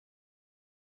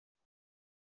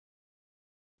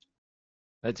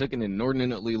That took an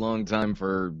inordinately long time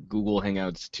for Google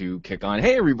Hangouts to kick on.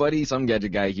 Hey everybody, some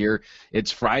Gadget Guy here.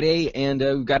 It's Friday, and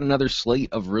we've got another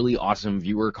slate of really awesome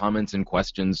viewer comments and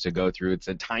questions to go through. It's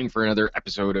a time for another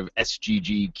episode of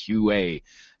SGGQA.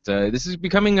 This is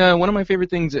becoming one of my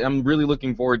favorite things. I'm really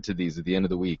looking forward to these at the end of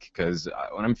the week, because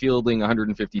when I'm fielding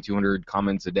 150, 200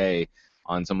 comments a day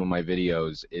on some of my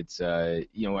videos, it's I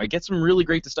get some really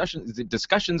great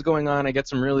discussions going on. I get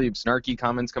some really snarky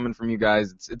comments coming from you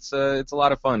guys. It's a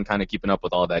lot of fun kind of keeping up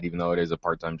with all that, even though it is a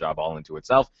part-time job all into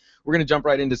itself. We're gonna jump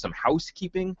right into some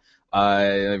housekeeping.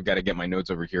 I've got to get my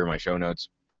notes over here, my show notes.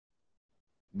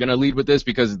 I'm gonna lead with this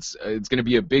because it's gonna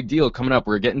be a big deal coming up.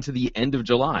 We're getting to the end of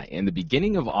July and the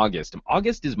beginning of August.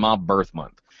 August is my birth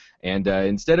month, and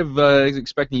instead of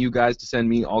expecting you guys to send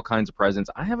me all kinds of presents,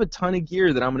 I have a ton of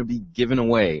gear that I'm gonna be giving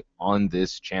away on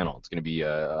this channel. It's gonna be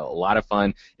a lot of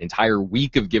fun. Entire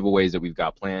week of giveaways that we've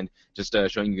got planned. Just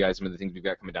showing you guys some of the things we've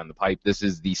got coming down the pipe. This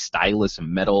is the stylus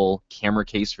metal camera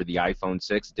case for the iPhone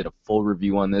 6. Did a full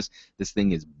review on this. This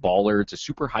thing is baller. It's a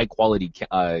super high quality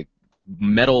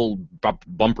metal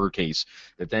bumper case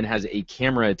that then has a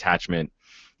camera attachment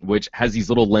which has these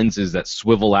little lenses that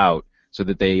swivel out so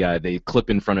that they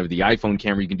clip in front of the iPhone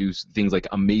camera. You can do things like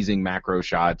amazing macro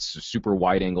shots, super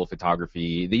wide angle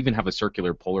photography. They even have a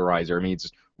circular polarizer. I mean,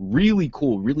 it's really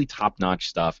cool, really top-notch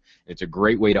stuff. It's a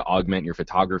great way to augment your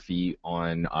photography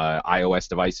on iOS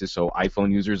devices, so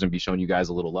iPhone users, and be showing you guys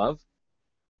a little love.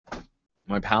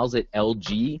 My pals at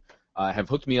LG have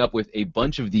hooked me up with a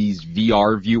bunch of these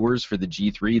VR viewers for the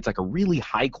G3. It's like a really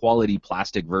high-quality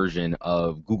plastic version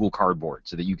of Google Cardboard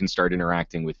so that you can start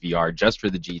interacting with VR just for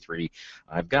the G3.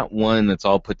 I've got one that's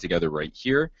all put together right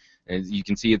here. As you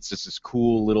can see, it's just this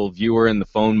cool little viewer, and the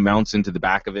phone mounts into the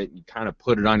back of it. You kind of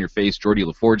put it on your face, Geordie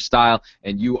LaForge style,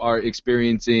 and you are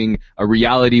experiencing a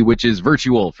reality which is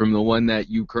virtual from the one that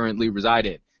you currently reside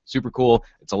in. Super cool.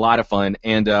 It's a lot of fun,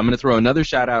 and I'm going to throw another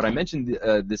shout out. I mentioned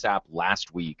this app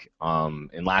last week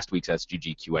in last week's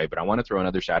SGGQA, but I want to throw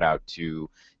another shout out to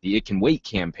the It Can Wait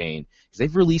campaign, because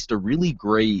they've released a really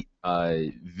great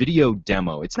video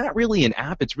demo. It's not really an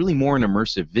app; it's really more an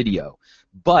immersive video,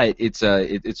 but it's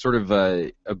sort of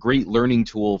a great learning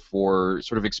tool for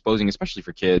sort of exposing, especially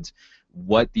for kids,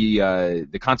 what the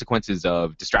consequences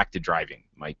of distracted driving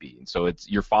might be. And so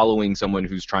you're following someone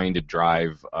who's trying to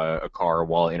drive a car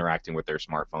while interacting with their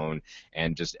smartphone,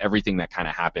 and just everything that kind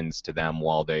of happens to them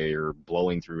while they're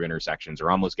blowing through intersections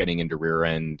or almost getting into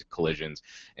rear-end collisions.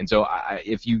 And so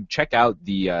if you check out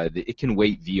the It Can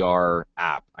Wait VR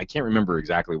app, I can't remember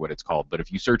exactly what it's called, but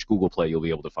if you search Google Play, you'll be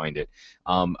able to find it.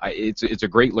 It's a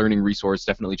great learning resource.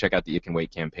 Definitely check out the It Can Wait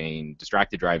campaign.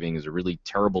 Distracted driving is a really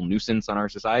terrible nuisance on our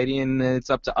society, and it's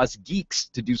up to us geeks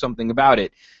to do something about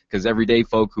it, because everyday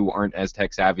folk who aren't as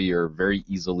tech savvy are very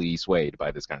easily swayed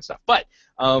by this kind of stuff. But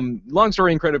short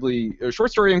story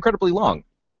incredibly long.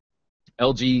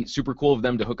 LG, super cool of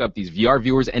them to hook up these VR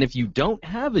viewers, and if you don't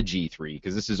have a G3,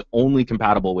 because this is only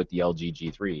compatible with the LG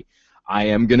G3, I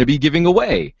am going to be giving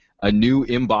away a new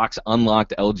inbox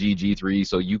unlocked LG G3,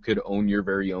 so you could own your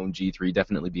very own G3.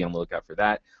 Definitely be on the lookout for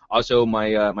that. Also,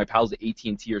 my pals at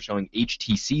AT&T are showing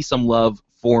HTC some love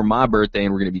for my birthday,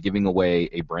 and we're going to be giving away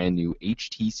a brand new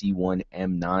HTC One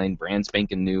M9, brand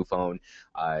spanking new phone.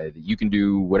 You can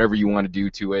do whatever you want to do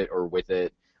to it or with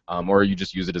it. Or you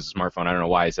just use it as a smartphone. I don't know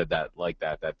why I said that like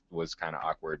that. That was kind of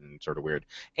awkward and sort of weird.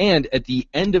 And at the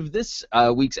end of this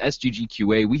week's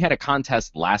SGGQA, we had a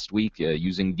contest last week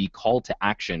using the call to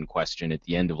action question at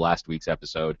the end of last week's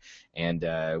episode, and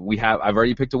I've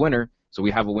already picked a winner. So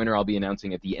we have a winner I'll be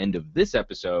announcing at the end of this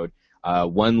episode.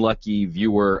 One lucky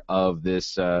viewer of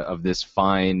this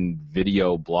fine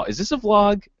video blog. Is this a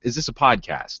vlog? Is this a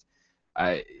podcast?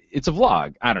 It's a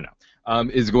vlog. I don't know.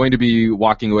 Is going to be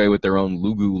walking away with their own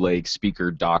Lugu Lake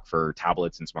speaker dock for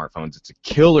tablets and smartphones. It's a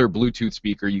killer Bluetooth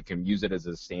speaker. You can use it as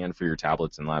a stand for your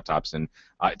tablets and laptops and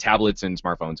tablets and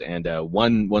smartphones. And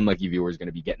one lucky viewer is going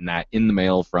to be getting that in the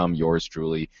mail from yours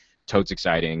truly. Totes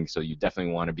exciting. So you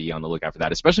definitely want to be on the lookout for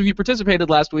that, especially if you participated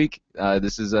last week.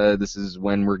 This is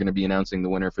when we're going to be announcing the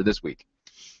winner for this week.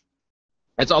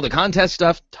 That's all the contest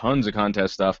stuff, tons of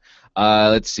contest stuff.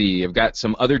 Let's see, I've got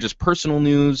some other just personal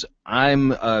news.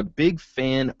 I'm a big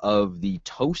fan of the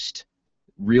Toast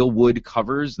real wood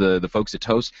covers, the folks at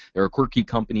Toast. They're a quirky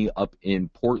company up in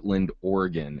Portland,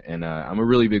 Oregon, and I'm a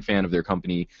really big fan of their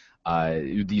company.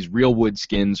 These real wood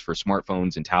skins for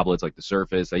smartphones and tablets like the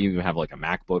Surface. They even have like a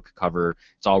MacBook cover.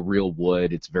 It's all real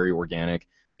wood. It's very organic.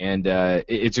 And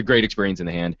it's a great experience in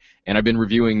the hand. And I've been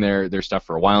reviewing their stuff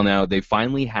for a while now. They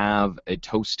finally have a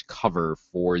Toast cover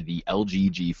for the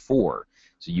LG G4,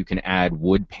 so you can add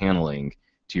wood paneling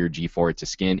to your G4 to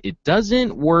skin. It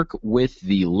doesn't work with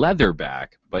the leather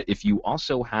back, but if you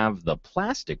also have the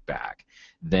plastic back,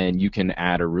 then you can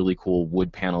add a really cool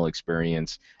wood panel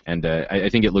experience, and I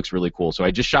think it looks really cool. So I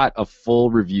just shot a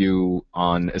full review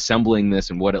on assembling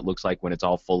this and what it looks like when it's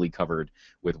all fully covered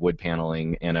with wood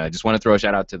paneling, and I just want to throw a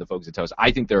shout out to the folks at Toast. I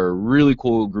think they're a really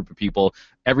cool group of people.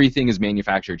 Everything is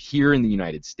manufactured here in the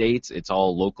United States. It's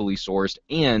all locally sourced,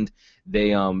 and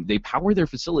they power their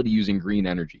facility using green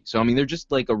energy. So I mean, they're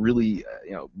just like a really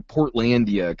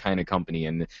Portlandia kind of company,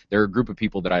 and they're a group of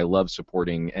people that I love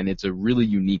supporting, and it's a really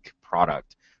unique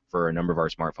product for a number of our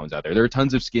smartphones out there. There are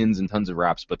tons of skins and tons of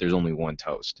wraps, but there's only one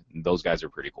Toast. Those guys are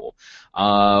pretty cool.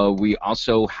 We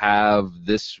also have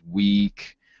this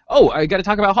week. Oh, I got to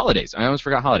talk about holidays. I almost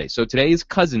forgot holidays. So today is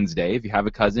Cousin's Day. If you have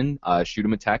a cousin, shoot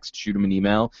him a text, shoot him an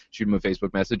email, shoot him a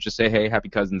Facebook message. Just say, hey, happy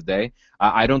Cousin's Day.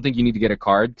 I don't think you need to get a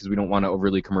card because we don't want to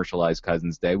overly commercialize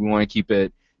Cousin's Day. We want to keep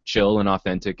it chill and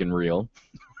authentic and real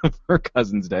for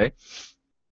Cousin's Day.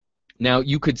 Now,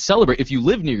 you could celebrate, if you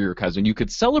live near your cousin, you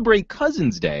could celebrate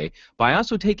Cousin's Day by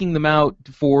also taking them out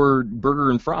for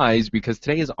burger and fries, because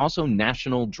today is also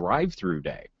National Drive-Thru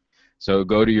Day. So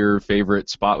go to your favorite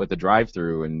spot with the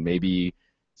drive-thru and maybe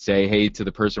say hey to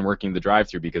the person working the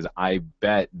drive-thru, because I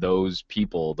bet those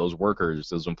people, those workers,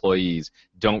 those employees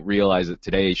don't realize that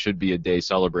today should be a day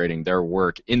celebrating their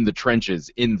work in the trenches,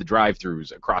 in the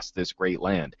drive-thrus across this great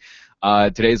land.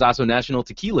 Today is also National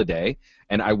Tequila Day,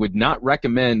 and I would not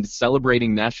recommend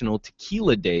celebrating National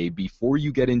Tequila Day before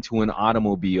you get into an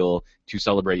automobile to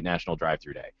celebrate National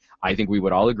Drive-Thru Day. I think we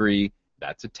would all agree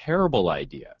that's a terrible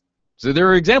idea. So there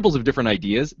are examples of different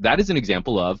ideas. That is an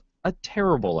example of a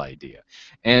terrible idea.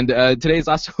 And today is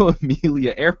also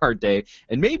Amelia Earhart Day,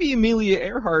 and maybe Amelia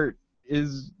Earhart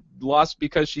is lost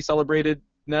because she celebrated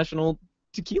National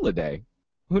Tequila Day.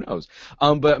 Who knows?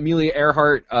 But Amelia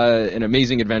Earhart, an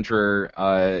amazing adventurer,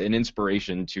 an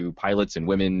inspiration to pilots and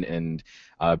women and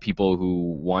people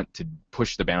who want to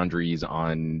push the boundaries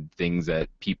on things that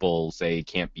people say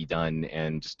can't be done,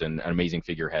 and just an amazing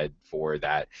figurehead for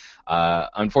that.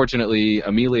 Unfortunately,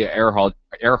 Amelia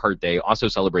Earhart Day also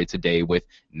celebrates a day with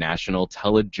National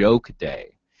Tell a Joke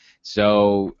Day.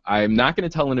 So I'm not going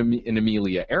to tell an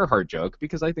Amelia Earhart joke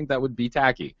because I think that would be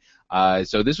tacky.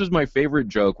 So this was my favorite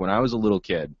joke when I was a little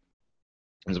kid.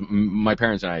 My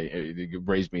parents and I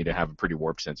raised me to have a pretty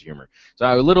warped sense of humor. So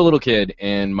I was a little kid,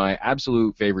 and my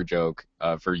absolute favorite joke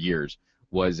for years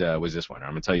was this one.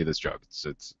 I'm going to tell you this joke. It's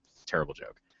a terrible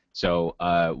joke. So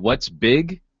what's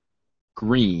big,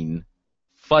 green,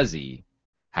 fuzzy,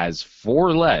 has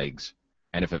 4 legs,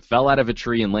 and if it fell out of a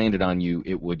tree and landed on you,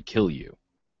 it would kill you?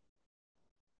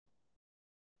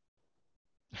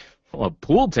 Well, a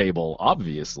pool table,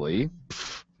 obviously.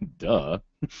 Pfft, duh.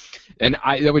 And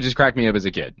that would just crack me up as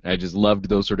a kid. I just loved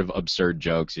those sort of absurd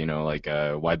jokes, you know, like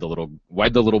why'd the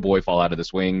little boy fall out of the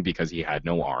swing? Because he had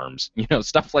no arms. You know,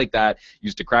 stuff like that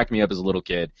used to crack me up as a little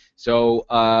kid. So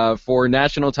for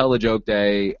National Tell a Joke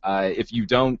Day, if you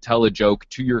don't tell a joke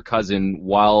to your cousin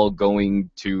while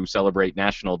going to celebrate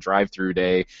National Drive-Thru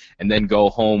Day, and then go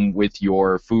home with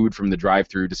your food from the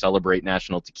drive-thru to celebrate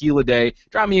National Tequila Day,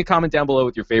 drop me a comment down below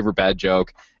with your favorite bad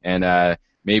joke, and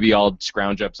maybe I'll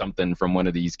scrounge up something from one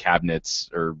of these cabinets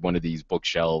or one of these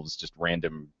bookshelves, just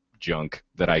random junk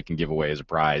that I can give away as a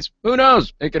prize. Who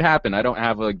knows? It could happen. I don't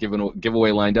have a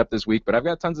giveaway lined up this week, but I've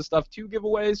got tons of stuff to give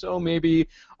away, so maybe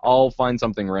I'll find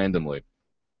something randomly.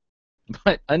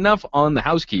 But enough on the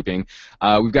housekeeping.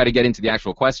 We've got to get into the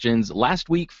actual questions. Last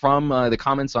week, from the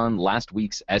comments on last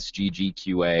week's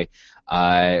SGGQA,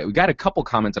 we got a couple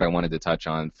comments that I wanted to touch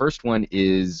on. First one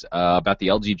is about the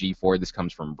LG G4. This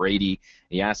comes from Brady.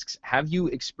 He asks, have you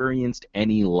experienced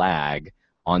any lag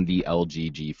on the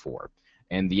LG G4?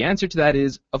 And the answer to that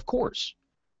is, of course.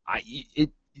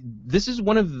 This is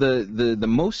one of the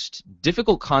most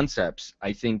difficult concepts,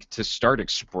 I think, to start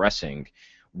expressing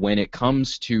when it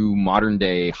comes to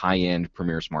modern-day high-end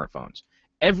premier smartphones.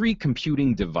 Every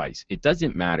computing device, it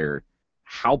doesn't matter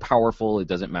how powerful, it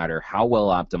doesn't matter how well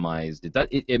optimized,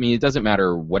 it doesn't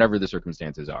matter whatever the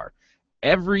circumstances are.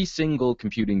 Every single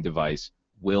computing device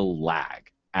will lag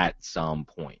at some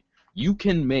point. You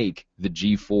can make the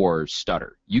G4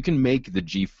 stutter. You can make the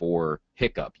G4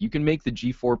 hiccup. You can make the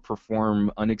G4 perform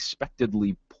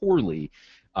unexpectedly poorly,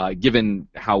 given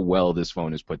how well this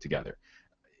phone is put together.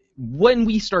 When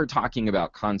we start talking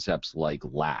about concepts like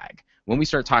lag, when we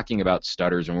start talking about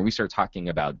stutters, and when we start talking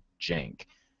about jank,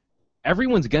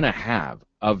 everyone's going to have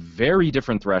a very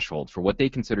different threshold for what they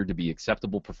consider to be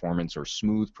acceptable performance or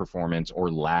smooth performance or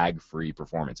lag-free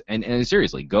performance. And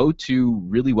seriously, go to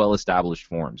really well-established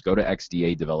forums. Go to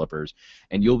XDA developers,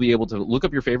 and you'll be able to look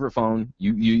up your favorite phone.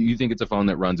 You think it's a phone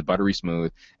that runs buttery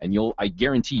smooth, and I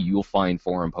guarantee you'll find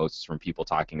forum posts from people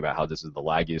talking about how this is the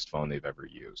laggiest phone they've ever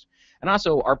used. And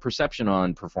also, our perception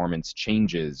on performance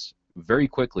changes very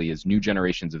quickly as new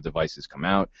generations of devices come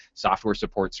out. Software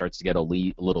support starts to get a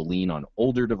little lean on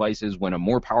older devices. When a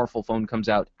more powerful phone comes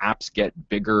out, apps get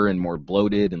bigger and more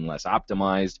bloated and less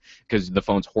optimized because the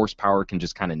phone's horsepower can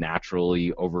just kind of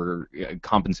naturally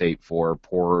compensate for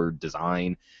poor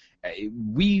design.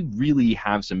 We really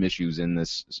have some issues in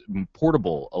this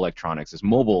portable electronics, this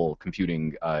mobile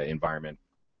computing environment,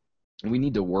 and we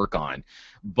need to work on.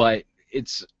 But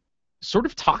it's sort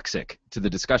of toxic to the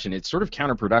discussion. It's sort of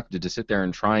counterproductive to sit there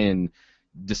and try and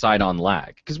decide on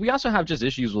lag, because we also have just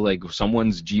issues with, like,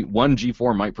 someone's one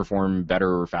G4 might perform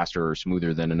better or faster or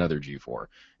smoother than another G4.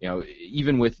 You know,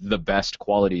 even with the best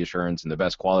quality assurance and the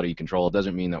best quality control, it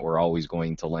doesn't mean that we're always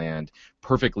going to land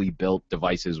perfectly built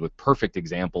devices with perfect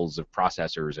examples of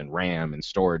processors and RAM and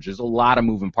storage. There's a lot of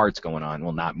moving parts going on.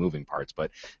 Well, not moving parts,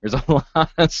 but there's a lot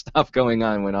of stuff going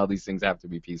on when all these things have to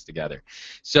be pieced together.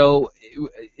 So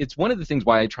it's one of the things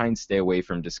why I try and stay away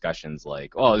from discussions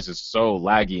like, oh, this is so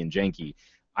laggy and janky.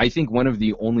 I think one of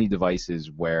the only devices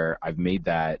where I've made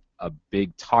that a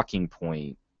big talking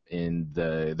point in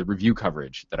the review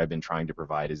coverage that I've been trying to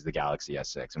provide is the Galaxy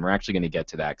S6. And we're actually going to get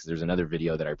to that because there's another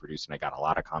video that I produced and I got a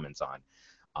lot of comments on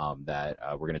that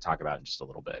we're going to talk about in just a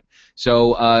little bit.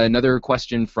 So another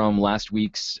question from last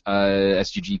week's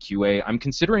SGG QA. I'm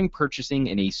considering purchasing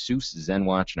an Asus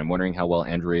ZenWatch, and I'm wondering how well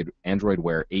Android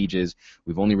Wear ages.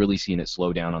 We've only really seen it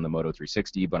slow down on the Moto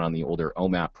 360, but on the older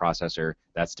OMAP processor,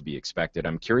 that's to be expected.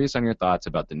 I'm curious on your thoughts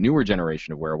about the newer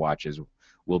generation of Wear watches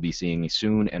we'll be seeing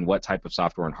soon, and what type of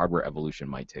software and hardware evolution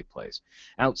might take place.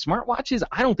 Now, smartwatches,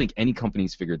 I don't think any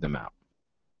company's figured them out.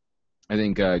 I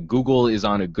think Google is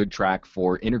on a good track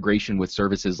for integration with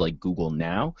services like Google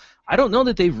Now. I don't know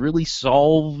that they've really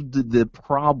solved the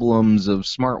problems of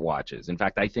smartwatches. In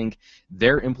fact, I think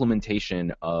their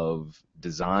implementation of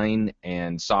design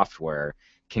and software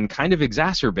can kind of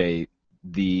exacerbate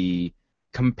the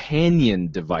companion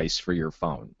device for your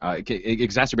phone. It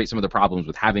exacerbates some of the problems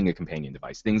with having a companion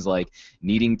device. Things like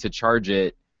needing to charge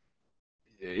it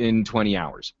in 20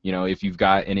 hours. You know, if you've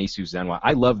got an Asus ZenWatch,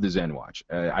 I love the ZenWatch.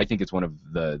 I think it's one of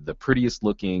the prettiest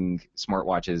looking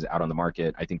smartwatches out on the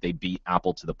market. I think they beat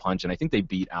Apple to the punch, and I think they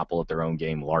beat Apple at their own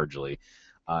game largely.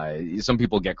 Some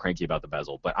people get cranky about the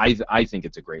bezel, but I think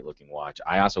it's a great looking watch.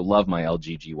 I also love my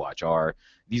LG G Watch R.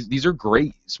 These are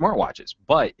great smartwatches,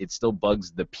 but it still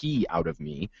bugs the pee out of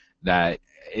me that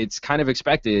it's kind of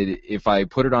expected if I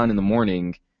put it on in the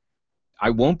morning, I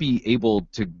won't be able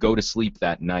to go to sleep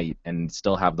that night and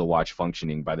still have the watch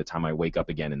functioning by the time I wake up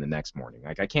again in the next morning.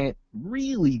 Like, I can't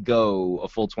really go a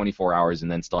full 24 hours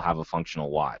and then still have a functional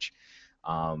watch.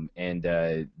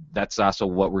 That's also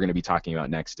what we're going to be talking about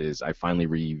next. Is I finally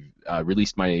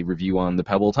released my review on the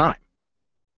Pebble Time.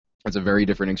 It's a very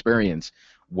different experience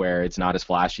where it's not as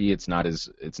flashy, it's not as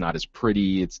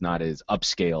pretty, it's not as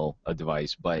upscale a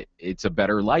device, but it's a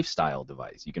better lifestyle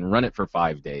device. You can run it for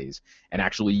 5 days and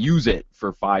actually use it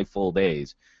for 5 full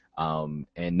days, and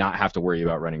not have to worry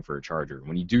about running for a charger.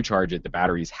 When you do charge it, the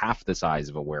battery is half the size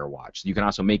of a Wear watch. So you can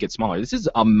also make it smaller. This is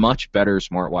a much better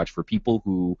smartwatch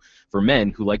for men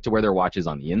who like to wear their watches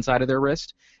on the inside of their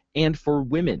wrist, and for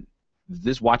women.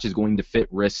 This watch is going to fit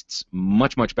wrists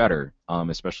much, much better,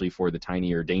 especially for the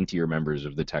tinier, daintier members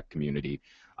of the tech community,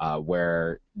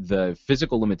 where the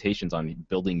physical limitations on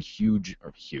building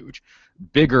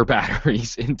bigger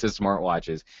batteries into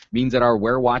smartwatches means that our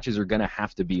Wear watches are going to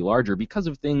have to be larger because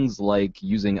of things like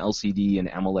using LCD and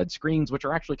AMOLED screens, which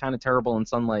are actually kind of terrible in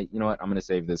sunlight. You know what? I'm going to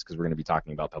save this because we're going to be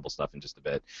talking about Pebble stuff in just a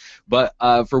bit. But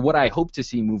for what I hope to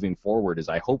see moving forward is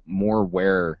I hope more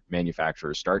Wear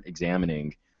manufacturers start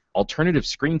examining alternative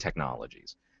screen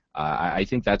technologies. I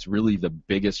think that's really the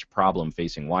biggest problem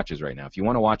facing watches right now. If you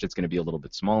want a watch that's going to be a little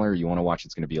bit smaller, you want a watch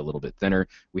that's going to be a little bit thinner,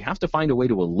 we have to find a way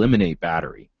to eliminate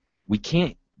battery. We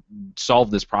can't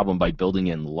solve this problem by building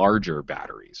in larger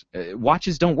batteries.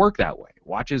 Watches don't work that way.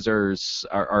 Watches are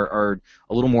a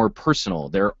little more personal.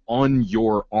 They're on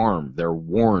your arm. They're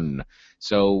worn.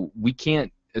 So we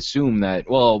can't assume that,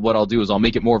 well, what I'll do is I'll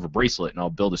make it more of a bracelet and I'll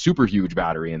build a super huge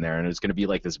battery in there and it's going to be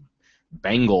like this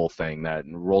bangle thing that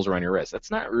rolls around your wrist. That's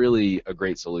not really a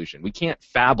great solution. We can't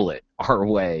phablet our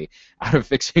way out of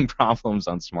fixing problems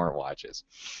on smartwatches.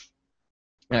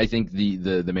 I think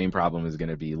the main problem is going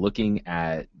to be looking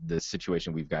at the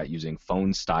situation we've got using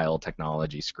phone style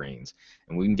technology screens.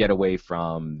 And we can get away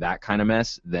from that kind of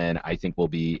mess, then I think we'll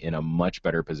be in a much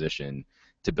better position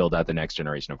to build out the next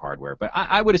generation of hardware. But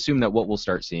I would assume that what we'll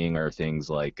start seeing are things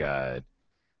like better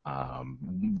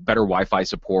Wi-Fi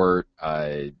support,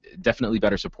 definitely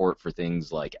better support for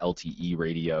things like LTE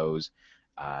radios.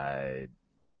 Uh,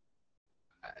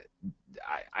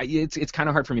 it's kind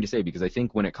of hard for me to say because I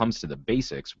think when it comes to the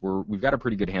basics, we've got a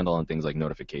pretty good handle on things like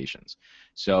notifications.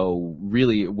 So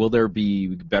really, will there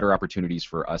be better opportunities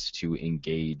for us to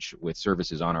engage with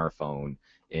services on our phone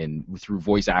in through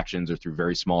voice actions or through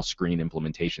very small screen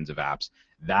implementations of apps?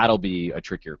 That'll be a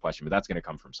trickier question, but that's going to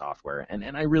come from software.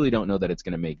 And I really don't know that it's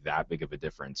going to make that big of a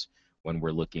difference when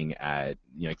we're looking at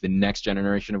like the next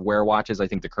generation of Wear watches. I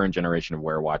think the current generation of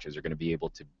Wear watches are going to be able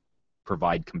to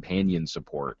provide companion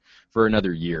support for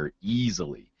another year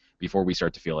easily before we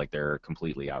start to feel like they're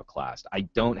completely outclassed. I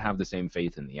don't have the same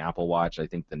faith in the Apple Watch. I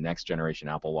think the next generation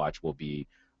Apple Watch will be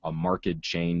a marked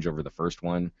change over the first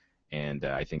one, and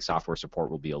I think software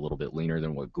support will be a little bit leaner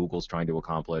than what Google's trying to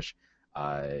accomplish.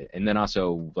 And then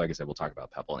also, like I said, we'll talk about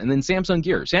Pebble. And then Samsung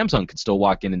Gear. Samsung could still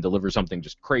walk in and deliver something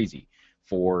just crazy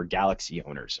for Galaxy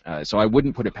owners. So I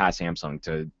wouldn't put it past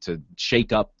Samsung to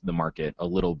shake up the market a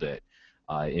little bit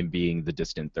in being the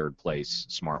distant third place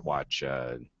smartwatch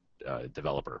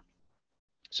developer.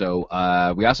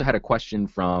 So we also had a question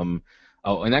from,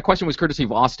 oh, and that question was courtesy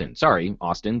of Austin. Sorry,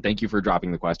 Austin, thank you for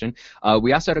dropping the question.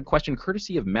 We also had a question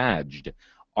courtesy of Majd.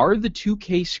 Are the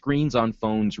 2K screens on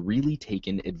phones really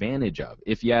taken advantage of?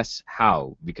 If yes,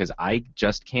 how? Because I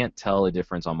just can't tell a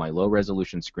difference on my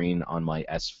low-resolution screen on my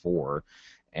S4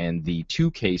 and the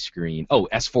 2K screen, oh,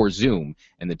 S4 Zoom,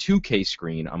 and the 2K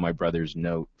screen on my brother's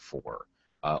Note 4.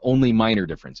 Only minor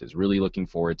differences. Really looking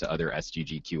forward to other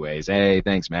SGG QAs. Hey,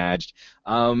 thanks, Majd.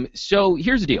 So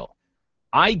here's the deal.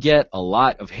 I get a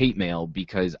lot of hate mail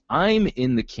because I'm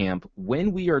in the camp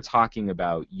when we are talking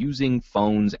about using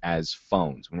phones as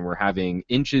phones, when we're having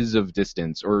inches of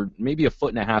distance or maybe a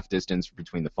 1.5 foot distance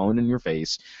between the phone and your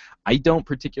face. I don't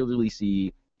particularly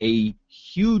see a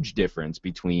huge difference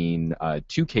between a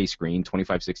 2K screen,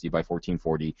 2560 by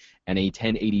 1440, and a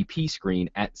 1080p screen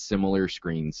at similar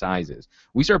screen sizes.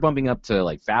 We start bumping up to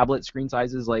like phablet screen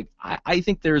sizes. Like I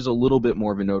think there's a little bit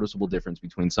more of a noticeable difference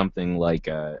between something like,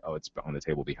 oh, it's on the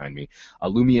table behind me, a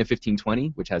Lumia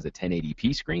 1520, which has a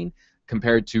 1080p screen,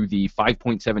 compared to the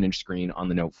 5.7-inch screen on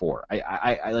the Note 4.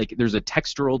 I like there's a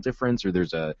textural difference, or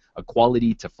there's a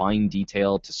quality to fine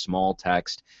detail to small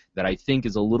text that I think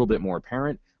is a little bit more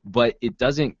apparent, but it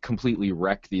doesn't completely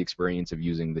wreck the experience of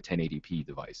using the 1080p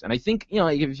device. And I think,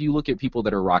 if you look at people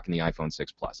that are rocking the iPhone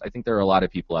 6 Plus, I think there are a lot of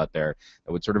people out there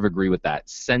that would sort of agree with that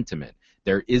sentiment.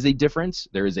 There is a difference.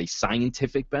 There is a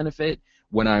scientific benefit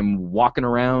when I'm walking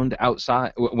around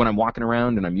outside, when I'm walking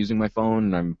around and I'm using my phone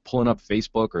and I'm pulling up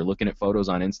Facebook or looking at photos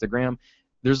on Instagram.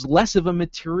 There's less of a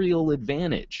material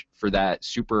advantage for that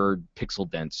super pixel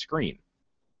dense screen.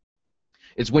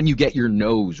 It's when you get your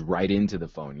nose right into the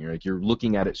phone. You're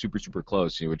looking at it super, super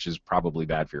close, which is probably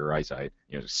bad for your eyesight,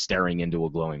 staring into a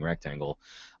glowing rectangle.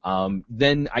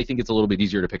 Then I think it's a little bit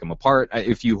easier to pick them apart.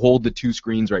 If you hold the two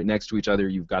screens right next to each other,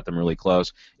 you've got them really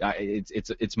close.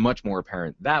 It's much more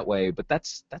apparent that way, but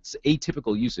that's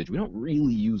atypical usage. We don't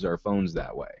really use our phones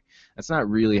that way. That's not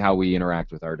really how we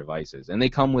interact with our devices. And they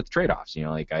come with trade-offs.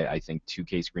 I think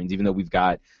 2K screens, even though we've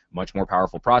got much more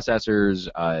powerful processors,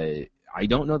 I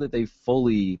don't know that they've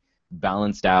fully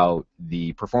balanced out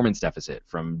the performance deficit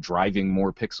from driving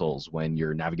more pixels when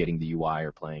you're navigating the UI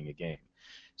or playing a game.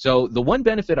 So the one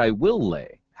benefit I will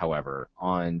lay, however,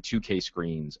 on 2K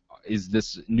screens is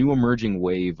this new emerging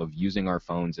wave of using our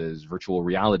phones as virtual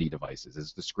reality devices,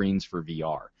 as the screens for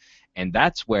VR. And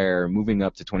that's where moving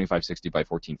up to 2560 by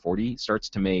 1440 starts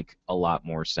to make a lot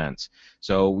more sense.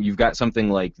 So you've got something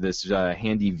like this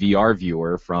handy VR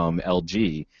viewer from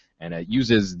LG, and it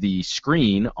uses the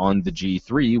screen on the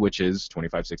G3, which is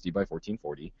 2560 by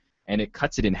 1440, and it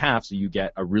cuts it in half so you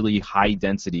get a really high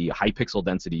density, high pixel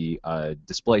density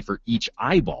display for each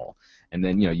eyeball. And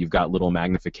then you've got little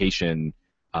magnification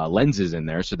lenses in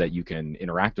there so that you can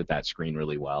interact with that screen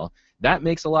really well. That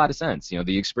makes a lot of sense.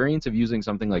 The experience of using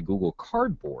something like Google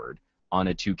Cardboard on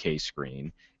a 2K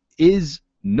screen is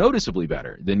noticeably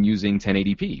better than using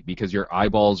 1080p because your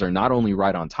eyeballs are not only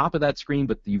right on top of that screen,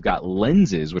 but you've got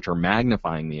lenses which are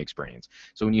magnifying the experience.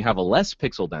 So when you have a less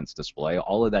pixel dense display,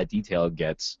 all of that detail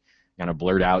gets kind of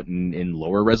blurred out in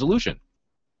lower resolution.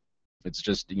 It's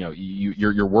just,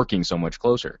 you're working so much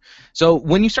closer. So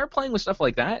when you start playing with stuff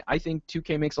like that, I think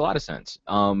 2K makes a lot of sense.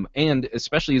 And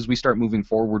especially as we start moving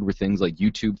forward with things like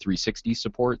YouTube 360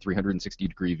 support,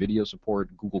 360-degree video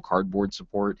support, Google Cardboard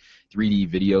support, 3D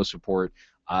video support.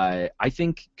 I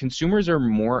think consumers are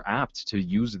more apt to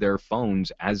use their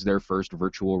phones as their first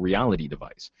virtual reality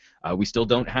device. We still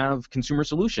don't have consumer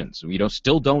solutions.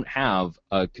 Still don't have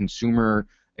a consumer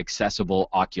accessible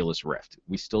Oculus Rift.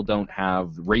 We still don't have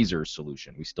Razer's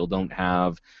solution. We still don't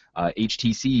have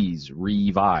HTC's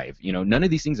Revive. None of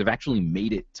these things have actually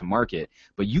made it to market.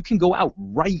 But you can go out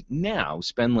right now,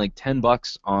 spend like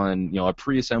 $10 on a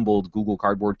pre-assembled Google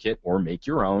Cardboard kit, or make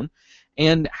your own,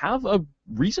 and have a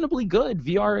reasonably good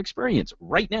VR experience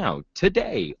right now,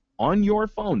 today, on your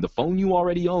phone, the phone you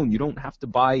already own. You don't have to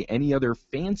buy any other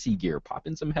fancy gear. Pop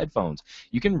in some headphones.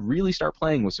 You can really start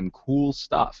playing with some cool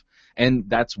stuff. And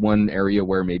that's one area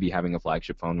where maybe having a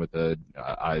flagship phone with a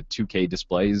 2K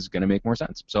display is going to make more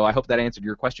sense. So I hope that answered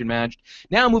your question, Majd.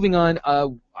 Now moving on,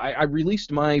 I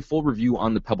released my full review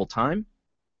on the Pebble Time.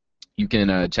 You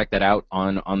can check that out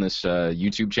on this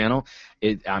YouTube channel.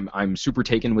 I'm super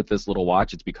taken with this little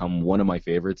watch. It's become one of my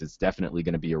favorites. It's definitely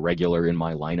going to be a regular in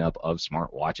my lineup of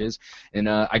smartwatches. And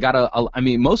I got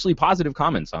mostly positive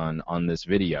comments on this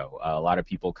video. A lot of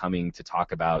people coming to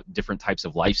talk about different types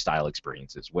of lifestyle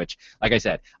experiences, which, like I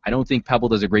said, I don't think Pebble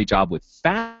does a great job with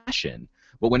fashion.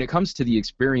 But when it comes to the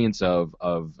experience of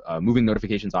moving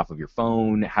notifications off of your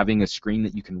phone, having a screen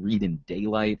that you can read in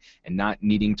daylight, and not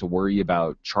needing to worry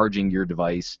about charging your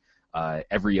device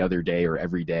every other day or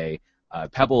every day,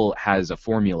 Pebble has a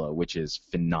formula which is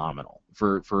phenomenal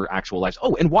for actual life.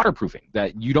 Oh, and waterproofing,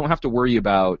 that you don't have to worry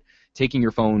about taking your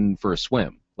phone for a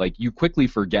swim. Like, you quickly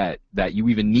forget that you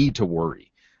even need to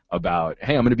worry about,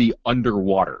 hey, I'm going to be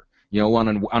underwater.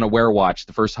 On a Wear watch,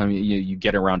 the first time you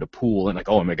get around a pool and like,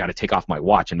 oh, I got to take off my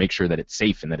watch and make sure that it's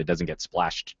safe and that it doesn't get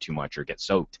splashed too much or get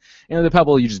soaked. The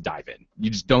Pebble, you just dive in. You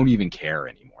just don't even care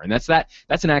anymore. And that's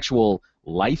an actual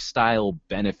lifestyle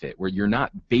benefit where you're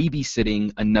not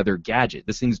babysitting another gadget.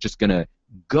 This thing's just going to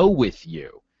go with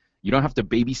you. You don't have to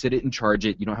babysit it and charge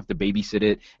it. You don't have to babysit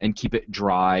it and keep it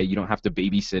dry. You don't have to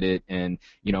babysit it and,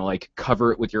 like,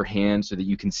 cover it with your hand so that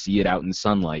you can see it out in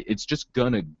sunlight. It's just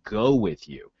going to go with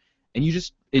you. And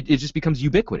it just becomes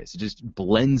ubiquitous. It just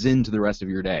blends into the rest of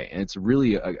your day, and it's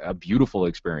really a beautiful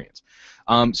experience.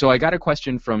 So I got a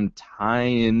question from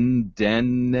Tyndenega.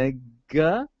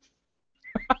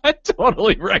 I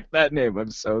totally wrecked that name.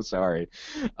 I'm so sorry.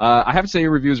 I have to say,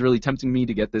 your review is really tempting me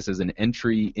to get this as an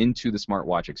entry into the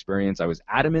smartwatch experience. I was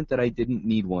adamant that I didn't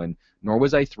need one, nor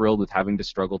was I thrilled with having to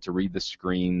struggle to read the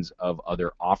screens of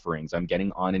other offerings. I'm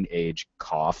getting on in age,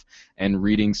 cough, and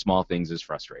reading small things is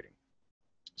frustrating.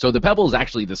 So the Pebble is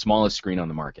actually the smallest screen on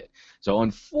the market. So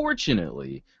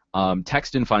unfortunately,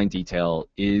 text in fine detail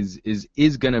is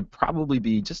going to probably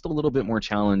be just a little bit more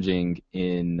challenging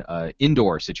in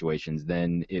indoor situations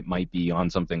than it might be on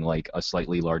something like a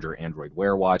slightly larger Android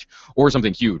Wear watch, or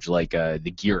something huge like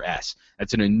the Gear S.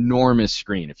 That's an enormous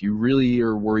screen. If you really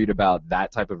are worried about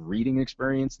that type of reading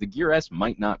experience, the Gear S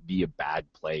might not be a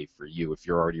bad play for you if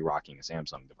you're already rocking a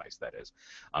Samsung device, that is.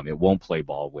 It won't play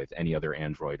ball with any other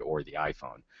Android or the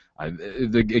iPhone.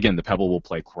 Again, the Pebble will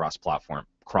play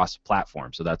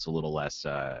cross-platform, so that's a little less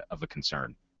of a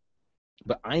concern.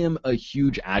 But I am a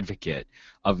huge advocate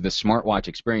of the smartwatch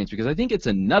experience because I think it's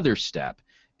another step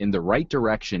in the right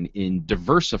direction in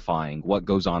diversifying what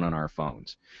goes on our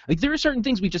phones. Like, there are certain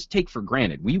things we just take for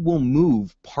granted. We will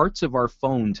move parts of our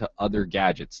phone to other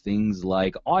gadgets, things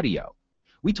like audio.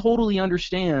 We totally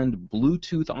understand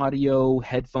Bluetooth audio,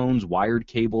 headphones, wired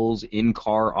cables,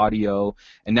 in-car audio,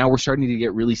 and now we're starting to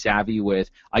get really savvy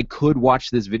with, I could watch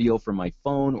this video from my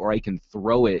phone, or I can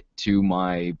throw it to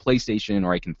my PlayStation,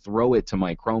 or I can throw it to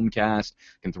my Chromecast,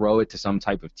 I can throw it to some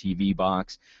type of TV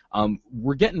box.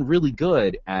 We're getting really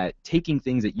good at taking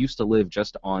things that used to live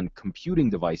just on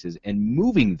computing devices and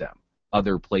moving them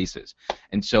other places.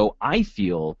 And so I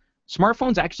feel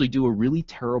smartphones actually do a really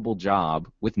terrible job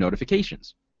with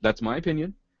notifications. That's my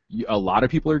opinion. A lot of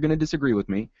people are going to disagree with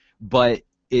me, but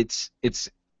it's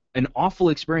an awful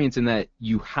experience in that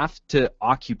you have to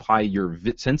occupy your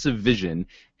sense of vision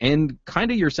and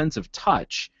kind of your sense of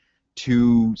touch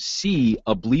to see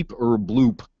a bleep or a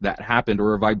bloop that happened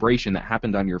or a vibration that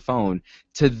happened on your phone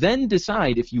to then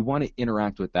decide if you want to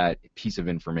interact with that piece of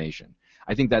information.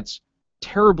 I think that's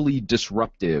terribly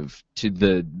disruptive to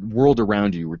the world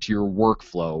around you, or to your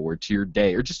workflow, or to your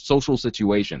day, or just social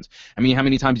situations. I mean, how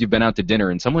many times you've been out to dinner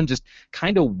and someone just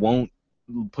kind of won't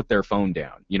put their phone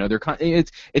down?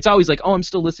 It's always like, oh, I'm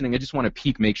still listening. I just want to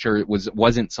peek, make sure it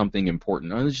wasn't something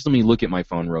important. Just let me look at my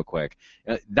phone real quick.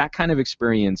 That kind of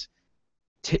experience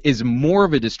is more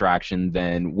of a distraction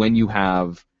than when you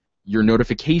have your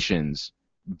notifications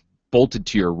bolted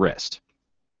to your wrist.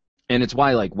 And it's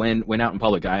why, like, when out in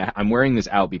public, I'm wearing this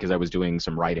out because I was doing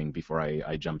some writing before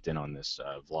I jumped in on this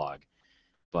vlog.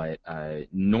 But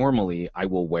normally I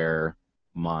will wear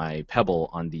my Pebble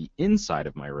on the inside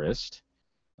of my wrist,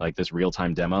 like this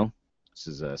real-time demo. This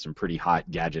is some pretty hot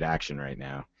gadget action right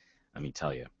now, let me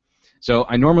tell you. So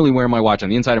I normally wear my watch on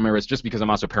the inside of my wrist just because I'm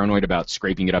also paranoid about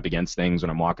scraping it up against things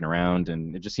when I'm walking around,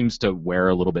 and it just seems to wear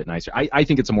a little bit nicer. I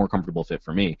think it's a more comfortable fit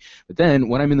for me. But then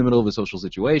when I'm in the middle of a social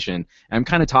situation, and I'm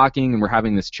kind of talking and we're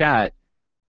having this chat,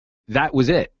 that was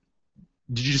it.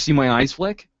 Did you just see my eyes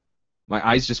flick? My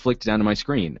eyes just flicked down to my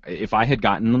screen. If I had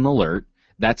gotten an alert,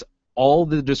 that's all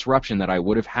the disruption that I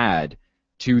would have had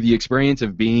to the experience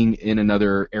of being in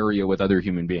another area with other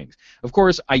human beings. Of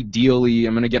course, ideally,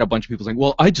 I'm going to get a bunch of people saying,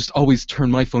 well, I just always turn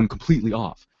my phone completely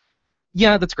off.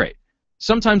 Yeah, that's great.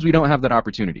 Sometimes we don't have that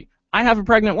opportunity. I have a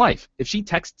pregnant wife. If she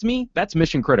texts me, that's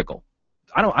mission critical.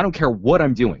 I don't care what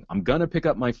I'm doing. I'm going to pick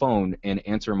up my phone and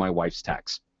answer my wife's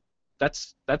text.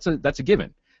 That's a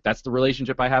given. That's the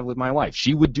relationship I have with my wife.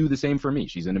 She would do the same for me.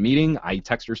 She's in a meeting. I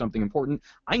text her something important.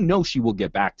 I know she will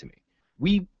get back to me.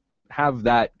 We have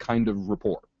that kind of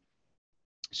rapport.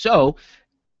 So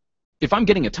if I'm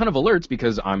getting a ton of alerts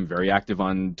because I'm very active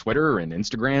on Twitter and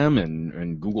Instagram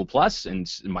and Google Plus, and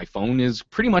my phone is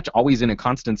pretty much always in a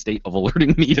constant state of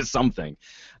alerting me to something,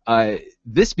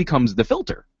 this becomes the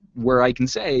filter where I can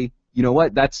say, you know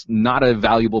what, that's not a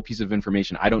valuable piece of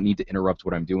information. I don't need to interrupt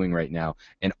what I'm doing right now.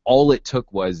 And all it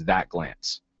took was that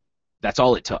glance. That's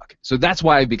all it took. So that's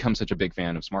why I've become such a big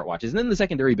fan of smartwatches. And then the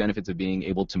secondary benefits of being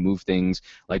able to move things,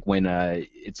 like when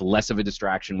it's less of a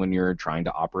distraction when you're trying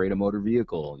to operate a motor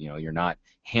vehicle. You know, you're not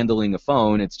handling a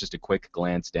phone. It's just a quick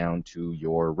glance down to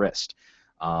your wrist.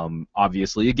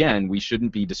 Obviously, again, we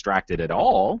shouldn't be distracted at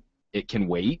all. It can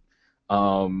wait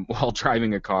while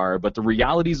driving a car. But the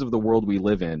realities of the world we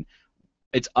live in,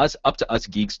 it's up to us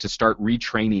geeks to start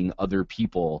retraining other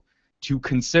people to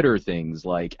consider things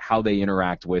like how they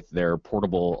interact with their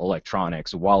portable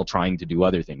electronics while trying to do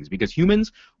other things. Because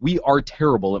humans, we are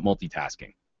terrible at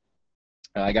multitasking.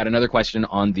 I got another question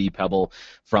on the Pebble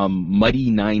from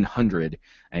Muddy900,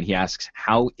 and he asks,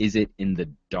 how is it in the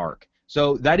dark?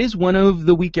 So that is one of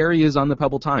the weak areas on the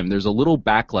Pebble Time. There's a little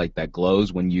backlight that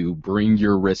glows when you bring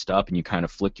your wrist up and you kind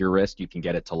of flick your wrist. You can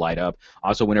get it to light up.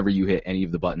 Also, whenever you hit any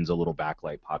of the buttons, a little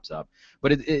backlight pops up.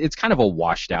 But it's kind of a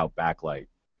washed-out backlight.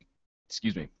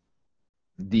 Excuse me.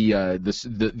 The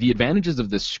advantages of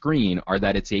the screen are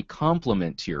that it's a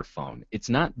complement to your phone. It's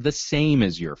not the same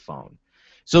as your phone.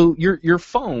 So your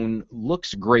phone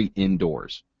looks great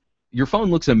indoors. Your phone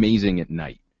looks amazing at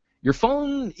night. Your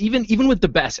phone, even with the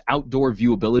best outdoor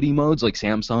viewability modes like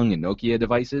Samsung and Nokia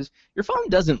devices, your phone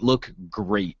doesn't look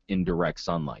great in direct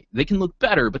sunlight. They can look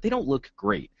better, but they don't look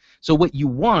great. So what you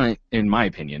want, in my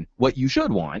opinion, what you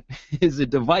should want, is a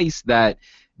device that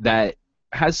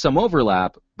has some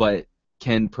overlap, but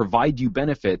can provide you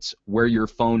benefits where your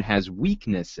phone has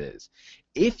weaknesses.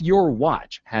 If your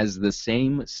watch has the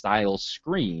same style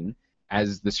screen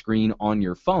as the screen on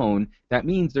your phone, that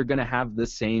means they're going to have the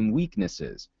same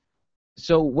weaknesses.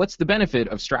 So what's the benefit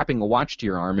of strapping a watch to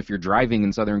your arm if you're driving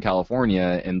in Southern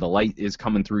California and the light is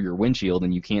coming through your windshield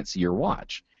and you can't see your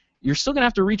watch? You're still going to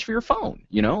have to reach for your phone,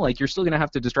 you know? Like, you're still going to have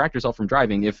to distract yourself from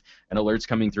driving if an alert's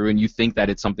coming through and you think that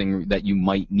it's something that you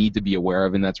might need to be aware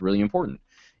of and that's really important.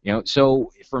 You know,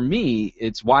 so for me,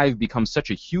 it's why I've become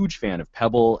such a huge fan of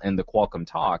Pebble and the Qualcomm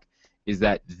Talk, is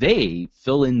that they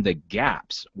fill in the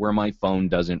gaps where my phone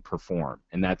doesn't perform,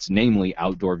 and that's namely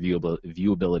outdoor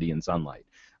viewability in sunlight.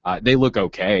 They look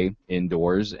okay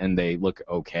indoors, and they look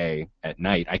okay at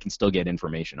night. I can still get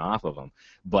information off of them,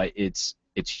 but it's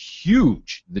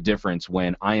huge, the difference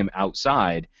when I am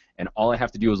outside and all I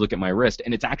have to do is look at my wrist,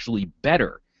 and it's actually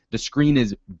better. The screen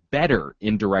is better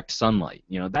in direct sunlight.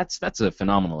 You know, that's a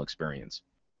phenomenal experience.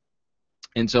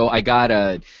 And so I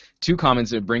got 2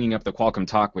 comments bringing up the Qualcomm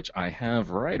Talk, which I have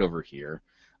right over here.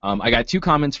 I got 2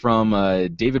 comments from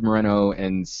David Moreno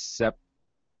and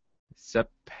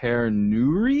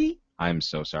Sepernuri. I'm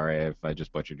so sorry if I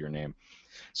just butchered your name.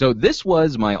 So this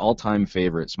was my all-time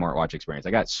favorite smartwatch experience.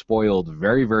 I got spoiled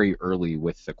very, very early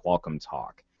with the Qualcomm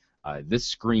Talk. This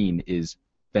screen is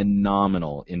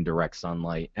phenomenal in direct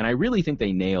sunlight, and I really think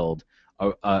they nailed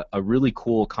a really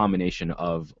cool combination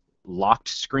of locked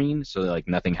screen, so like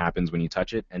nothing happens when you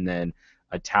touch it, and then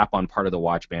a tap on part of the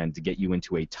watch band to get you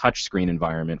into a touch screen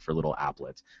environment for little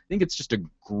applets. I think it's just a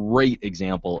great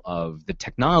example of the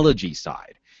technology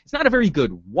side. It's not a very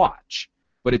good watch,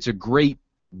 but it's a great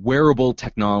wearable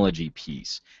technology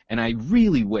piece. And I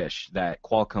really wish that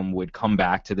Qualcomm would come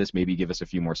back to this, maybe give us a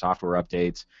few more software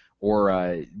updates,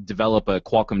 or develop a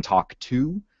Qualcomm Talk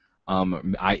 2.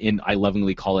 I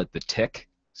lovingly call it the Tick,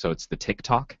 so it's the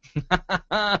TikTok.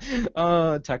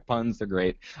 Tech puns, they're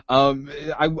great.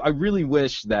 I really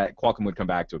wish that Qualcomm would come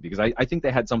back to it, because I think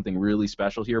they had something really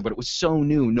special here, but it was so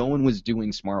new. No one was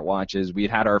doing smartwatches. We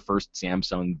had our first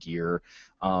Samsung Gear.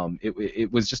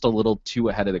 It was just a little too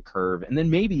ahead of the curve. And then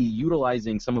maybe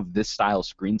utilizing some of this style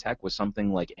screen tech with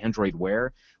something like Android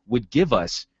Wear would give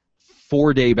us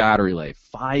 4-day battery life,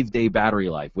 5-day battery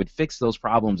life, would fix those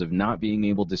problems of not being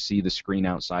able to see the screen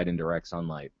outside in direct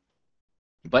sunlight.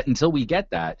 But until we get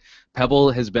that,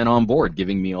 Pebble has been on board,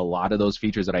 giving me a lot of those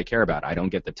features that I care about. I don't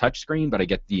get the touch screen, but I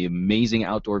get the amazing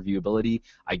outdoor viewability.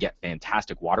 I get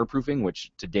fantastic waterproofing,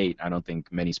 which to date I don't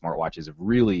think many smartwatches have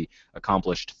really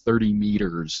accomplished 30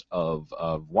 meters of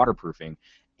waterproofing.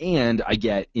 And I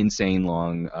get insane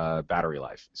long battery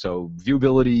life. So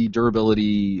viewability,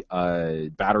 durability,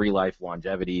 battery life,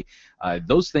 longevity,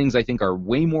 those things I think are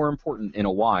way more important in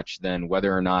a watch than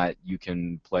whether or not you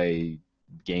can play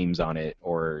games on it,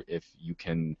 or if you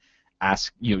can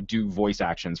do voice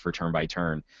actions for turn by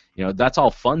turn. That's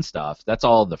all fun stuff. That's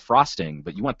all the frosting,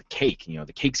 but you want the cake.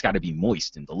 The cake's got to be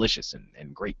moist and delicious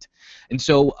and great. And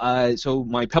so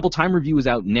my Pebble Time review is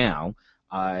out now.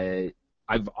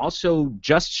 I've also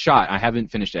just shot, I haven't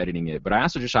finished editing it, but I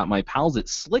also just shot my pals at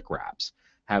Slick Wraps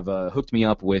have hooked me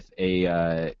up with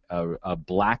a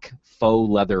black faux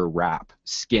leather wrap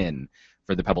skin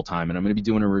for the Pebble Time, and I'm going to be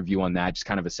doing a review on that, just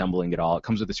kind of assembling it all. It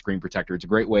comes with a screen protector. It's a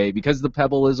great way, because the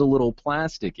Pebble is a little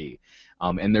plasticky,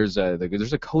 and there's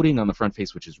a coating on the front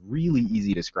face which is really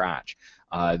easy to scratch.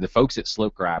 The folks at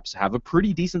Slick Wraps have a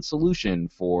pretty decent solution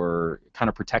for kind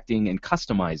of protecting and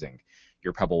customizing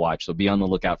your Pebble watch, so be on the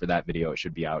lookout for that video. It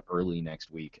should be out early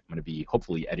next week. I'm going to be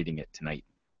hopefully editing it tonight.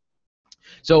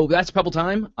 So that's Pebble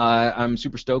Time. I'm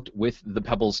super stoked with the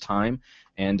Pebble's Time,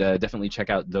 and definitely check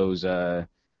out those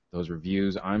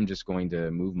reviews. I'm just going to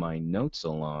move my notes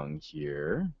along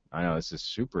here. I know this is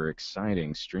super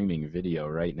exciting streaming video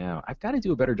right now. I've got to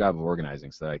do a better job of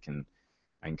organizing so that I can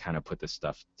kind of put this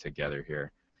stuff together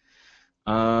here.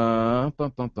 And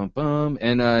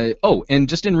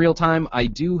just in real time, I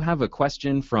do have a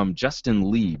question from Justin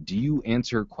Lee. Do you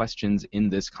answer questions in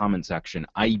this comment section?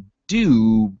 I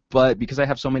do, but because I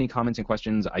have so many comments and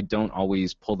questions, I don't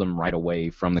always pull them right away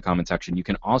from the comment section. You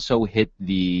can also hit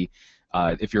the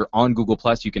if you're on Google+,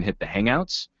 you can hit the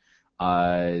Hangouts,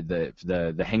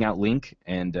 the Hangout link,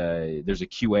 and there's a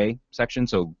QA section,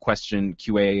 so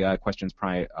QA questions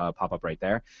pop up right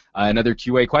there. Another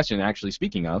QA question, actually,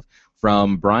 speaking of,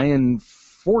 from Brian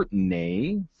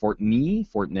Fortney.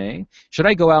 Should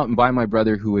I go out and buy my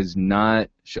brother who is not...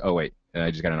 oh, wait. I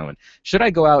just got another one. Should I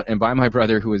go out and buy my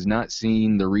brother who has not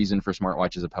seen the reason for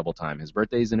smartwatches at Pebble Time? His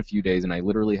birthday's in a few days, and I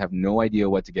literally have no idea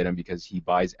what to get him because he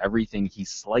buys everything he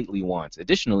slightly wants.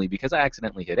 Additionally, because I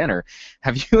accidentally hit enter,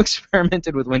 have you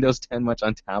experimented with Windows 10 much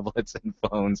on tablets and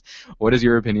phones? What is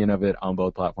your opinion of it on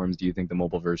both platforms? Do you think the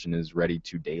mobile version is ready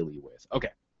to daily with?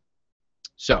 Okay.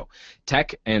 So,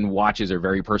 tech and watches are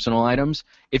very personal items.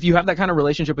 If you have that kind of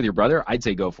relationship with your brother, I'd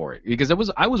say go for it. Because I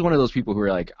was one of those people who were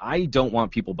like, I don't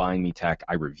want people buying me tech.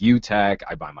 I review tech.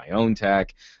 I buy my own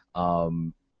tech.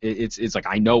 It's like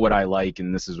I know what I like,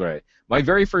 and this is what my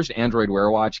very first Android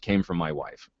Wear watch came from my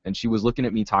wife. And she was looking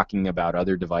at me talking about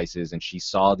other devices, and she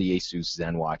saw the Asus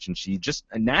Zen watch, and she just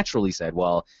naturally said,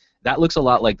 well, that looks a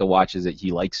lot like the watches that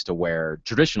he likes to wear,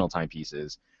 traditional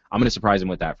timepieces. I'm going to surprise him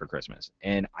with that for Christmas.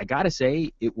 And I got to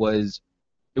say, it was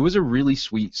a really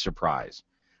sweet surprise,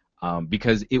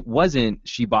 because it wasn't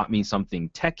she bought me something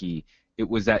techie. It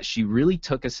was that she really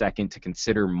took a second to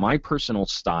consider my personal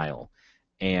style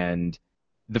and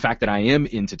the fact that I am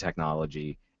into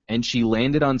technology, and she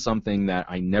landed on something that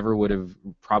I never would have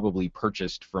probably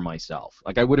purchased for myself.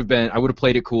 Like I would have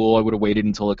played it cool. I would have waited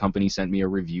until a company sent me a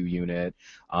review unit.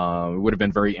 Would have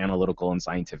been very analytical and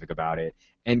scientific about it.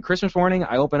 And Christmas morning,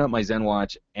 I opened up my Zen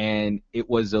watch, and it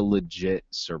was a legit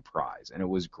surprise, and it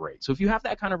was great. So if you have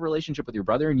that kind of relationship with your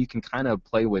brother and you can kind of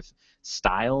play with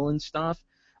style and stuff,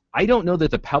 I don't know that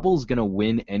the Pebble's going to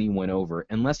win anyone over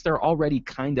unless they're already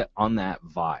kind of on that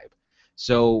vibe.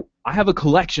 So I have a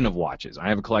collection of watches. I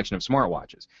have a collection of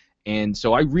smartwatches. And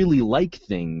so I really like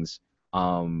things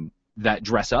that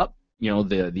dress up. The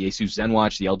Asus Zen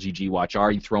watch, the LG G Watch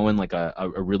R, you throw in like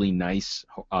a really nice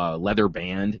leather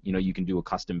band. You can do a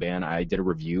custom band. I did a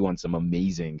review on some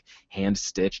amazing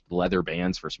hand-stitched leather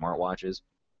bands for smartwatches.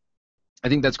 I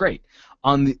think that's great.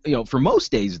 For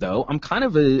most days, though, I'm kind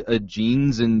of a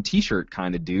jeans and t-shirt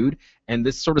kind of dude, and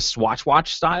this sort of Swatch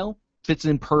watch style fits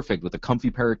in perfect with a comfy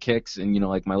pair of kicks and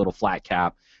like my little flat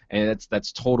cap, and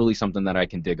that's totally something that I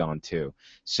can dig on too.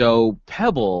 So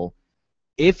Pebble,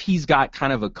 if he's got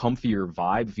kind of a comfier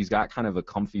vibe, if he's got kind of a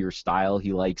comfier style,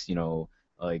 he likes,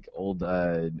 like old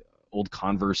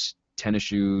Converse tennis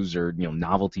shoes or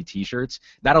novelty T-shirts,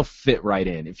 that'll fit right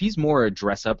in. If he's more a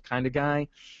dress-up kind of guy,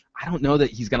 I don't know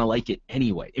that he's gonna like it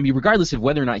anyway. I mean, regardless of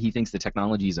whether or not he thinks the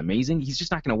technology is amazing, he's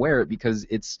just not gonna wear it because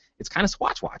it's kind of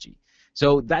Swatch-watchy.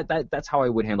 So that's how I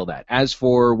would handle that. As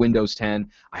for Windows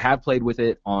 10, I have played with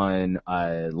it on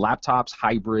laptops,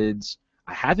 hybrids.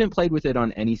 I haven't played with it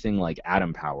on anything like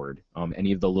Atom powered,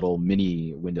 any of the little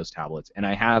mini Windows tablets, and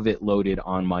I have it loaded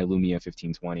on my Lumia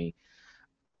 1520.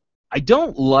 I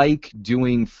don't like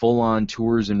doing full-on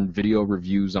tours and video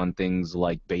reviews on things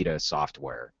like beta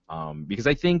software, because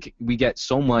I think we get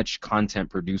so much content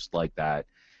produced like that,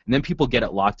 and then people get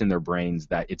it locked in their brains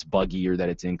that it's buggy or that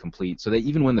it's incomplete, so that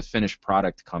even when the finished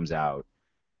product comes out,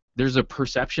 there's a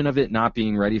perception of it not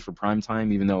being ready for prime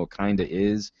time, even though it kind of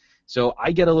is. So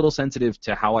I get a little sensitive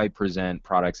to how I present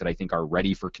products that I think are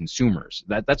ready for consumers.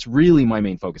 That's really my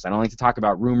main focus. I don't like to talk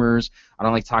about rumors. I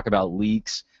don't like to talk about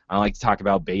leaks. I don't like to talk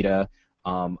about beta.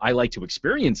 I like to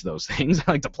experience those things.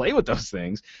 I like to play with those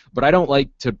things. But I don't like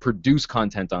to produce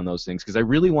content on those things because I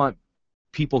really want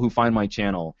people who find my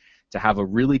channel to have a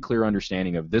really clear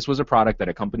understanding of this was a product that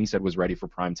a company said was ready for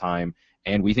prime time,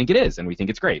 and we think it is, and we think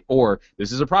it's great. Or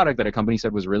this is a product that a company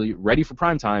said was really ready for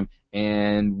prime time,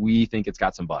 and we think it's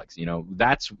got some bugs.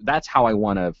 That's how I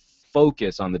want to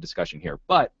focus on the discussion here.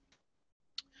 But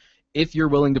if you're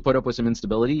willing to put up with some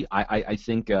instability, I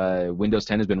think Windows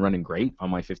 10 has been running great on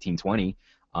my 1520.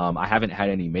 I haven't had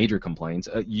any major complaints.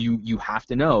 You have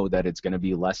to know that it's going to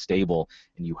be less stable,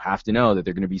 and you have to know that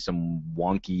there are going to be some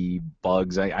wonky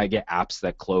bugs. I get apps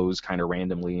that close kind of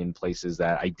randomly in places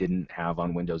that I didn't have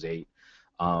on Windows 8.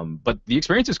 But the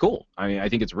experience is cool. I mean, I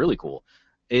think it's really cool.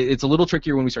 It's a little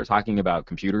trickier when we start talking about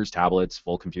computers, tablets,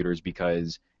 full computers,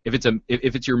 because if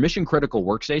it's your mission critical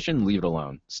workstation, leave it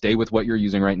alone. Stay with what you're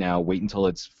using right now. Wait until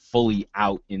it's fully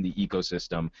out in the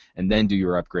ecosystem, and then do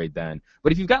your upgrade then.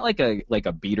 But if you've got like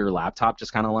a beater laptop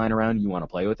just kind of lying around and you want to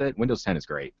play with it, Windows 10 is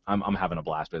great. I'm having a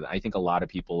blast with it. I think a lot of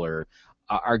people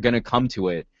are going to come to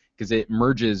it because it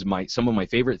merges some of my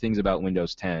favorite things about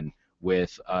Windows 10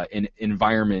 with an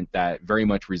environment that very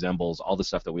much resembles all the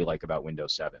stuff that we like about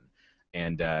Windows 7.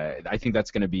 And I think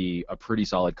that's going to be a pretty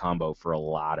solid combo for a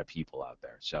lot of people out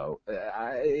there. So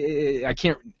I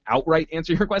can't outright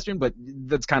answer your question, but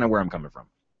that's kind of where I'm coming from.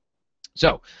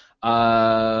 So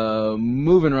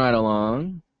moving right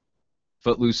along,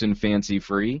 Footloose and Fancy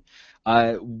Free.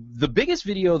 The biggest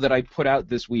video that I put out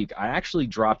this week, I actually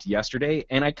dropped yesterday,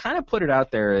 and I kind of put it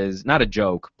out there as not a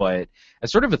joke, but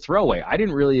as sort of a throwaway. I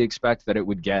didn't really expect that it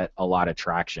would get a lot of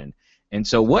traction. And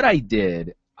so what I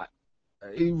did,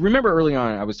 remember early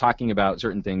on I was talking about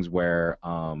certain things where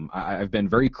I've been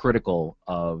very critical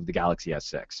of the Galaxy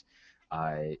S6.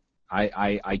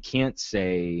 I can't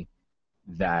say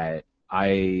that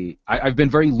I've been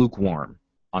very lukewarm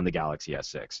on the Galaxy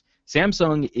S6.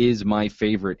 Samsung is my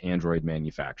favorite Android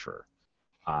manufacturer.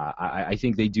 I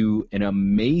think they do an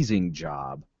amazing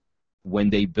job when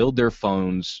they build their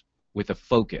phones with a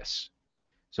focus.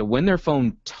 So when their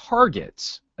phone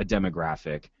targets a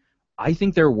demographic, I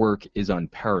think their work is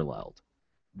unparalleled.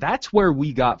 That's where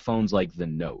we got phones like the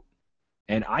Note.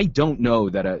 And I don't know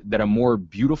that a more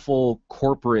beautiful,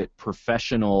 corporate,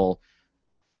 professional,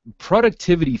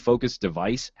 productivity-focused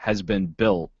device has been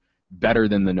built better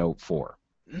than the Note 4.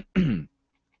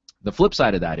 The flip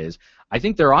side of that is, I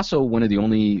think they're also one of the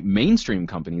only mainstream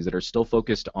companies that are still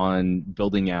focused on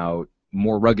building out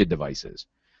more rugged devices.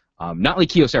 Not like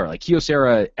Kyocera. Like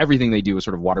Kyocera, everything they do is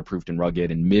sort of waterproofed and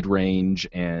rugged and mid-range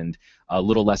and a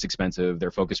little less expensive.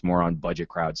 They're focused more on budget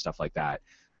crowd, stuff like that.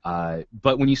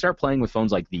 But when you start playing with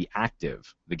phones like the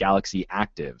Active, the Galaxy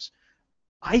Actives,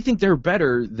 I think they're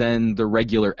better than the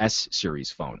regular S series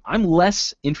phone. I'm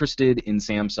less interested in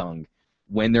Samsung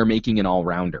when they're making an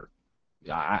all-rounder.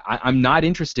 I'm not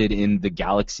interested in the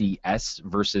Galaxy S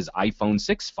versus iPhone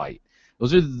 6 fight.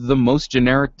 Those are the most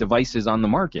generic devices on the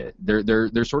market.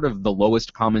 They're sort of the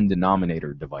lowest common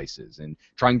denominator devices and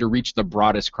trying to reach the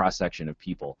broadest cross-section of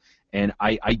people. And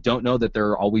I don't know that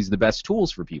they're always the best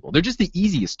tools for people. They're just the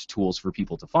easiest tools for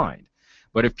people to find.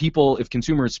 But if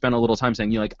consumers spend a little time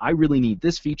saying, like, I really need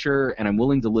this feature and I'm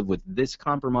willing to live with this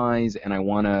compromise and I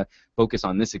want to focus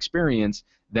on this experience,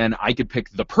 then I could pick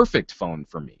the perfect phone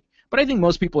for me. But I think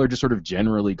most people are just sort of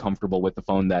generally comfortable with the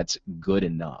phone that's good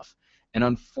enough. And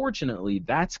unfortunately,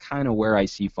 that's kind of where I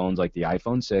see phones like the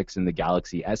iPhone 6 and the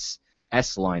Galaxy S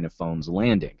line of phones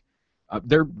landing.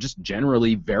 They're just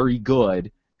generally very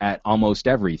good at almost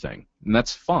everything, and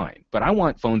that's fine. But I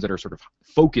want phones that are sort of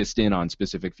focused in on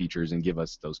specific features and give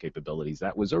us those capabilities.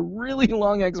 That was a really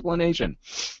long explanation.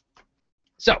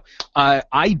 So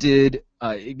I did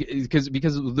because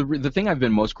the thing I've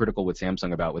been most critical with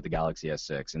Samsung about with the Galaxy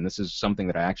S6, and this is something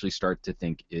that I actually start to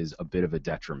think is a bit of a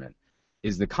detriment,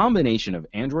 is the combination of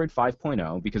Android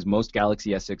 5.0, because most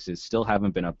Galaxy S6s still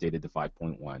haven't been updated to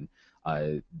 5.1,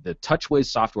 the TouchWiz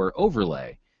software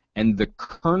overlay, and the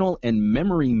kernel and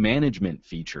memory management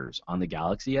features on the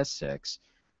Galaxy S6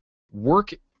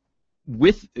 work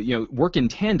in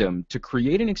tandem to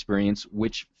create an experience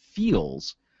which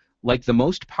feels like the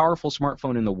most powerful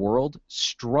smartphone in the world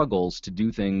struggles to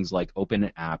do things like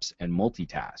open apps and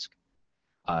multitask.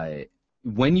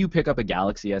 When you pick up a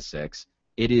Galaxy S6,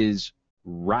 it is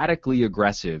radically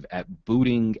aggressive at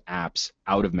booting apps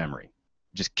out of memory.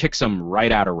 Just kicks them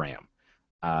right out of RAM.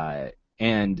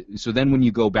 And so then when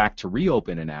you go back to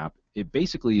reopen an app, it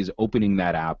basically is opening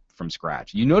that app from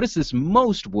scratch. You notice this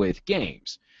most with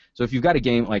games. So if you've got a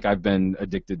game, like I've been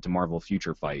addicted to Marvel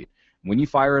Future Fight, when you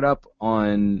fire it up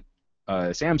on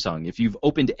Samsung, if you've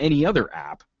opened any other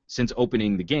app since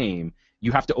opening the game,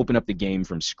 you have to open up the game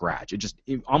from scratch.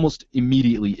 It almost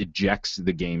immediately ejects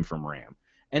the game from RAM.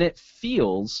 And it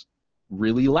feels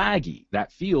really laggy.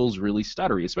 That feels really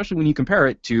stuttery, especially when you compare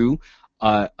it to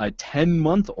a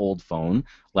 10-month-old phone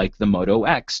like the Moto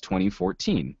X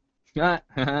 2014. Hello,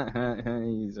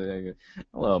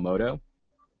 Moto.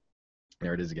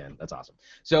 There it is again. That's awesome.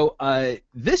 So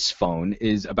this phone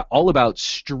is all about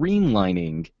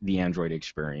streamlining the Android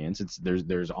experience.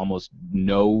 There's almost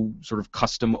no sort of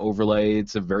custom overlay.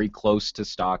 It's a very close to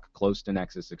stock, close to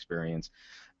Nexus experience.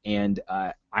 And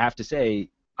I have to say,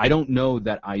 I don't know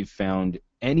that I've found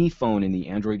any phone in the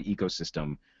Android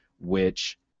ecosystem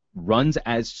which runs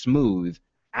as smooth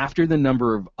after the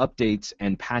number of updates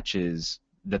and patches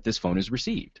that this phone has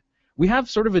received. We have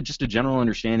sort of just a general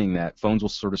understanding that phones will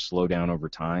sort of slow down over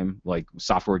time. Like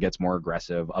software gets more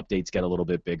aggressive, updates get a little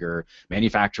bit bigger,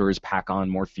 manufacturers pack on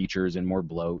more features and more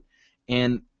bloat.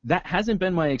 And that hasn't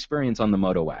been my experience on the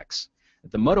Moto X.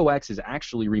 The Moto X has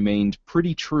actually remained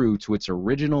pretty true to its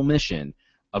original mission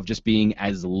of just being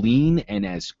as lean and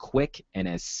as quick and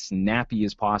as snappy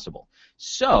as possible.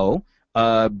 So,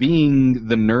 being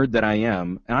the nerd that I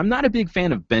am, and I'm not a big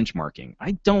fan of benchmarking.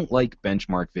 I don't like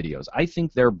benchmark videos. I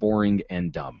think they're boring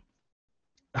and dumb.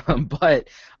 But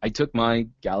I took my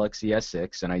Galaxy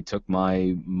S6 and I took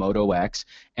my Moto X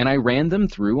and I ran them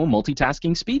through a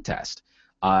multitasking speed test.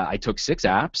 I took 6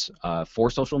 apps, 4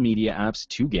 social media apps,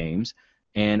 2 games,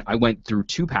 and I went through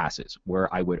 2 passes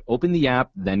where I would open the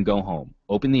app, then go home,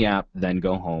 open the app, then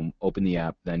go home, open the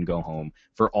app, then go home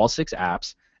for all 6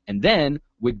 apps, and then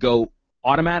would go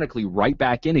automatically right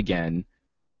back in again,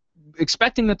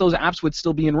 expecting that those apps would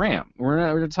still be in RAM.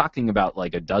 We're talking about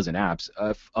like a dozen apps.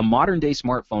 A modern-day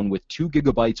smartphone with 2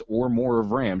 gigabytes or more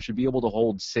of RAM should be able to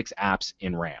hold 6 apps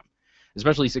in RAM,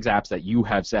 especially 6 apps that you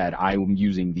have said, I'm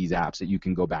using these apps, that you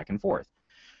can go back and forth.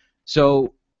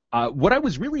 So what I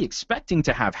was really expecting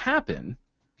to have happen,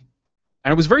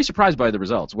 and I was very surprised by the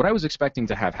results, what I was expecting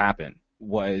to have happen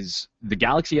was the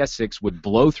Galaxy S6 would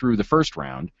blow through the first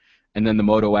round, and then the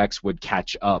Moto X would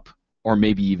catch up or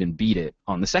maybe even beat it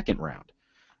on the second round.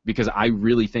 Because I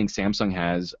really think Samsung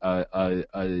has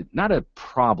not a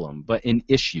problem, but an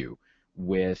issue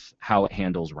with how it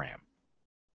handles RAM.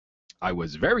 I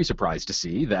was very surprised to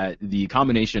see that the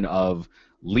combination of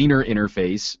leaner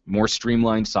interface, more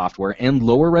streamlined software, and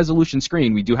lower resolution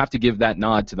screen, we do have to give that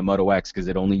nod to the Moto X because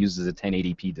it only uses a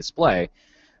 1080p display,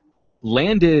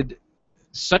 landed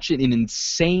such an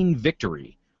insane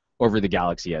victory over the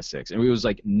Galaxy S6. And it was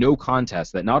like no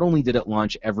contest that not only did it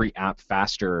launch every app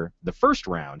faster the first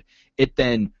round, it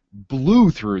then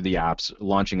blew through the apps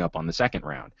launching up on the second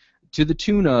round. To the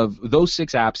tune of, those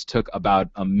 6 apps took about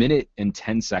 1 minute and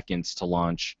 10 seconds to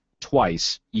launch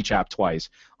twice, each app twice,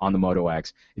 on the Moto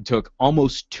X. It took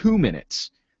almost 2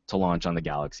 minutes to launch on the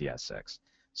Galaxy S6.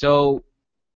 So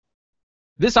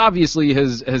this obviously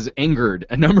has angered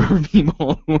a number of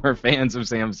people who are fans of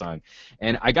Samsung.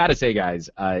 And I gotta say,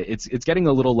 guys, it's getting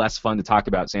a little less fun to talk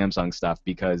about Samsung stuff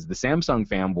because the Samsung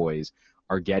fanboys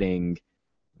are getting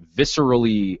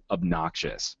viscerally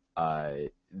obnoxious.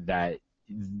 That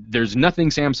there's nothing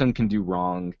Samsung can do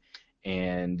wrong,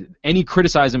 and any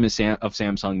criticism of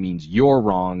Samsung means you're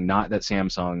wrong, not that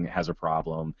Samsung has a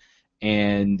problem.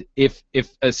 And if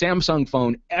a Samsung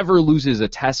phone ever loses a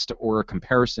test or a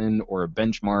comparison or a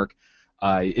benchmark,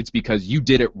 it's because you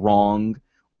did it wrong,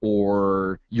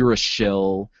 or you're a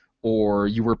shill, or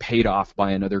you were paid off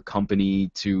by another company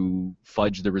to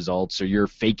fudge the results, or you're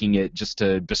faking it just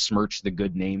to besmirch the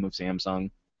good name of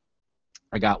Samsung.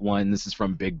 I got one. This is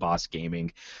from Big Boss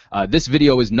Gaming. This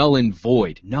video is null and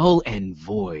void,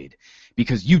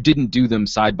 because you didn't do them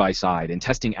side by side and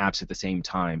testing apps at the same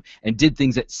time and did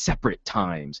things at separate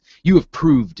times. You have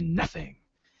proved nothing.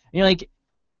 And you're like,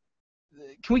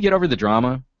 can we get over the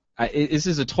drama? This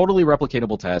is a totally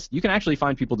replicatable test. You can actually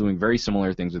find people doing very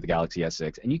similar things with the Galaxy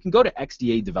S6, and you can go to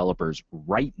XDA developers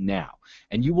right now,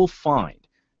 and you will find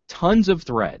tons of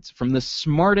threads from the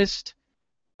smartest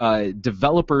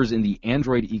developers in the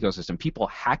Android ecosystem, people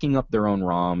hacking up their own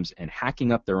ROMs and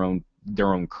hacking up their own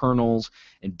kernels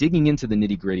and digging into the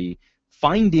nitty-gritty,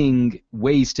 finding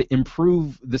ways to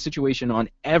improve the situation on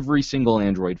every single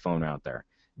Android phone out there.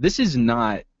 This is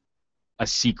not a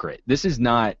secret. This is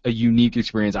not a unique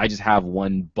experience. I just have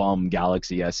one bum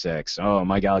Galaxy S6. Oh,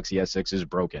 my Galaxy S6 is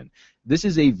broken. This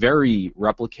is a very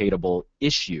replicatable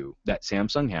issue that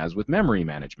Samsung has with memory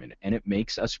management, and it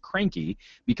makes us cranky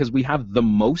because we have the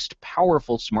most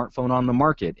powerful smartphone on the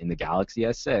market in the Galaxy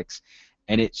S6,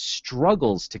 and it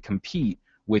struggles to compete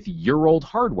with year-old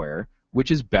hardware, which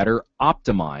is better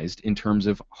optimized in terms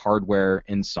of hardware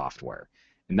and software.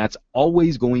 And that's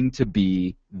always going to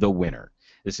be the winner.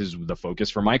 This is the focus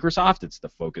for Microsoft, it's the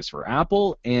focus for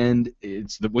Apple, and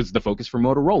was the focus for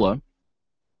Motorola.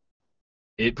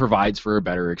 It provides for a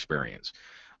better experience.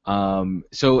 And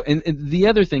the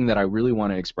other thing that I really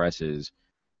want to express is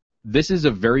this is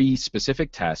a very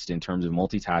specific test in terms of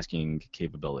multitasking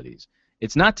capabilities.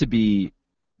 It's not to be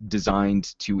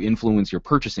designed to influence your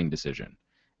purchasing decision.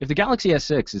 If the Galaxy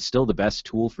S6 is still the best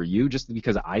tool for you, just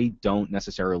because I don't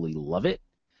necessarily love it,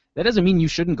 that doesn't mean you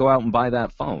shouldn't go out and buy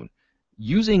that phone.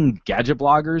 Using gadget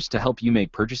bloggers to help you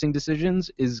make purchasing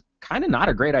decisions is kind of not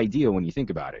a great idea when you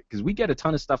think about it, because we get a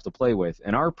ton of stuff to play with,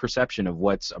 and our perception of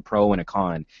what's a pro and a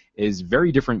con is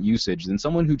very different usage than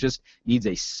someone who just needs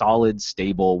a solid,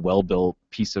 stable, well-built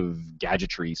piece of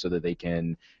gadgetry so that they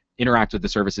can interact with the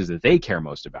services that they care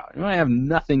most about. I have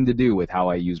nothing to do with how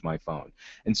I use my phone.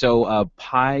 And so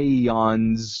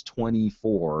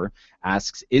Pions24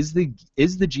 asks, is the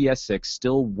GS6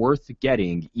 still worth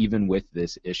getting even with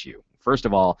this issue? First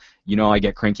of all, you know I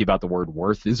get cranky about the word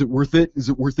worth. Is it worth it? Is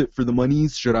it worth it for the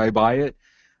monies? Should I buy it?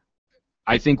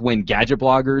 I think when gadget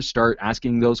bloggers start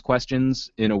asking those questions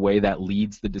in a way that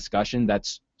leads the discussion,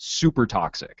 that's super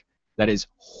toxic. That is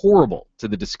horrible to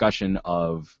the discussion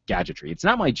of gadgetry. It's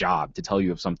not my job to tell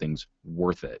you if something's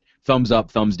worth it. Thumbs up,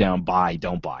 thumbs down, buy,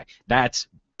 don't buy. That's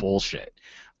bullshit.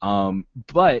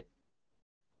 But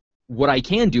what I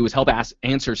can do is help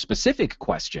answer specific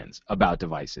questions about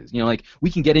devices. You know, like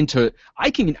we can get into, I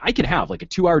can have like a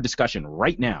 2-hour discussion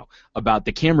right now about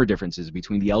the camera differences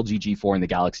between the LG G4 and the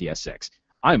Galaxy S6.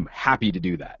 I'm happy to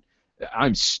do that.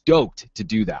 I'm stoked to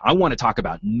do that. I want to talk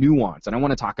about nuance, and I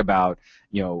want to talk about,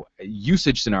 you know,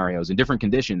 usage scenarios and different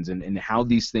conditions and how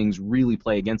these things really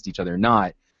play against each other.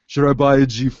 Not, should I buy a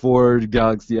G4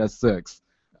 Galaxy S6?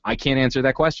 I can't answer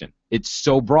that question. It's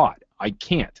so broad. I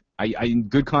can't. I in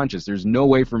good conscience, there's no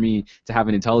way for me to have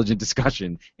an intelligent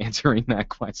discussion answering that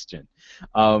question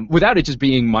without it just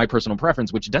being my personal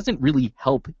preference, which doesn't really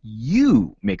help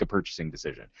you make a purchasing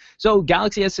decision. So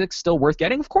Galaxy S6 still worth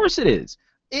getting? Of course it is.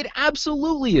 It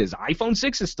absolutely is. iPhone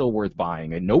 6 is still worth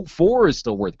buying. A Note 4 is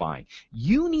still worth buying.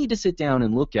 You need to sit down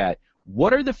and look at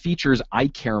what are the features I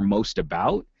care most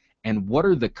about and what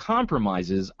are the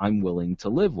compromises I'm willing to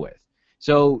live with.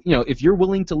 So, you know, if you're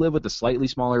willing to live with a slightly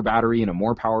smaller battery and a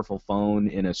more powerful phone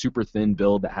in a super thin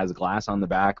build that has glass on the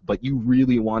back, but you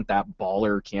really want that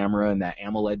baller camera and that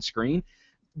AMOLED screen,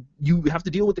 you have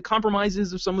to deal with the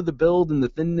compromises of some of the build and the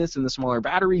thinness and the smaller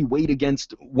battery weighed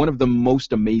against one of the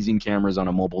most amazing cameras on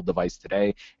a mobile device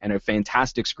today and a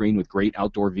fantastic screen with great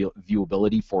outdoor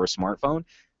viewability for a smartphone.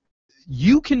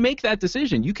 You can make that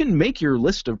decision. You can make your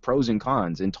list of pros and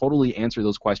cons and totally answer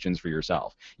those questions for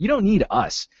yourself. You don't need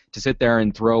us to sit there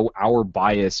and throw our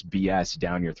bias BS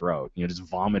down your throat. You know, just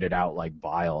vomit it out like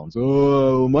bile and say,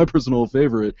 oh, my personal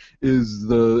favorite is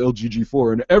the LG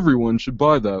G4 and everyone should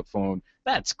buy that phone.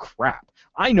 That's crap.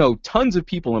 I know tons of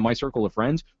people in my circle of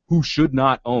friends who should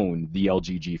not own the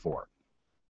LG G4.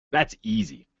 That's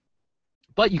easy.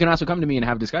 But you can also come to me and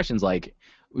have discussions like,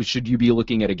 should you be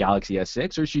looking at a Galaxy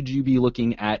S6 or should you be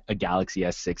looking at a Galaxy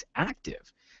S6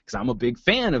 Active? Because I'm a big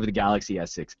fan of the Galaxy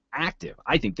S6 Active.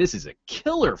 I think this is a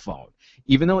killer phone,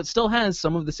 even though it still has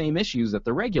some of the same issues that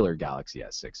the regular Galaxy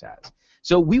S6 has.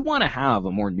 So we want to have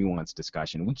a more nuanced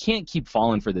discussion. We can't keep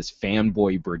falling for this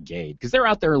fanboy brigade because they're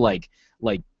out there like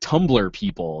Tumblr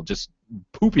people just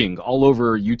pooping all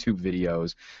over YouTube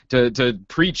videos to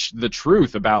preach the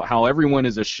truth about how everyone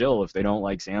is a shill if they don't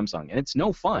like Samsung. And it's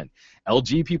no fun.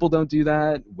 LG people don't do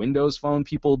that. Windows Phone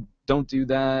people don't do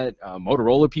that.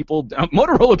 Motorola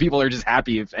people are just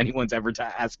happy if anyone's ever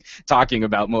talking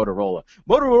about Motorola.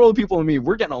 Motorola people and me,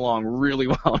 we're getting along really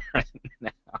well right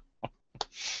now.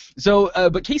 So,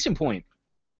 but case in point,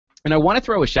 and I want to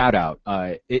throw a shout out.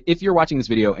 If you're watching this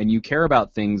video and you care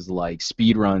about things like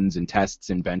speed runs and tests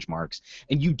and benchmarks,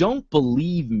 and you don't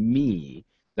believe me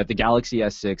that the Galaxy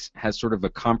S6 has sort of a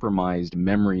compromised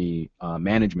memory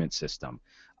management system,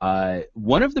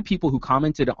 one of the people who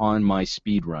commented on my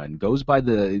speed run goes by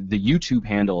the YouTube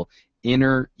handle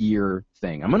Inner Ear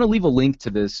Thing. I'm going to leave a link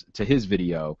to his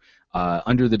video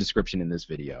under the description in this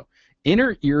video.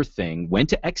 Inner Ear Thing went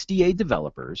to XDA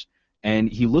developers,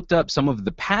 and he looked up some of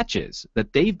the patches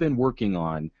that they've been working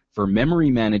on for memory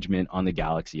management on the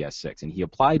Galaxy S6, and he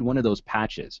applied one of those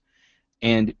patches.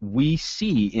 And we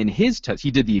see in his test, he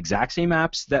did the exact same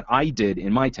apps that I did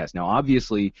in my test. Now,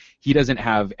 obviously, he doesn't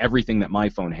have everything that my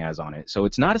phone has on it, so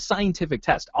it's not a scientific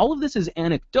test. All of this is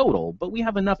anecdotal, but we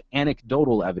have enough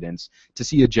anecdotal evidence to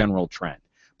see a general trend.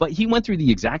 But he went through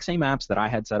the exact same apps that I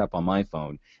had set up on my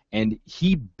phone, and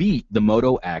he beat the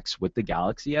Moto X with the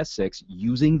Galaxy S6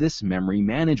 using this memory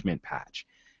management patch.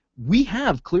 We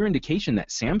have clear indication that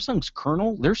Samsung's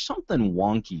kernel, there's something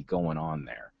wonky going on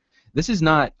there. This is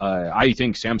not, I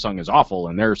think Samsung is awful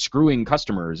and they're screwing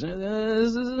customers.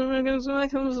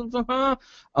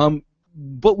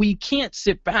 But we can't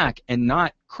sit back and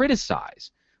not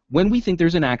criticize when we think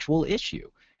there's an actual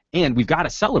issue. And we've got to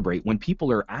celebrate when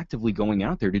people are actively going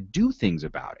out there to do things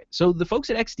about it. So the folks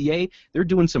at XDA, they're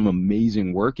doing some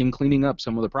amazing work in cleaning up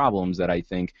some of the problems that I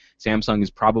think Samsung is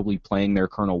probably playing their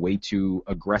kernel way too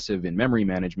aggressive in memory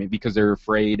management because they're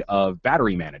afraid of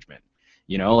battery management.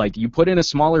 You know, like you put in a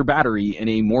smaller battery in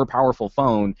a more powerful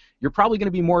phone, you're probably going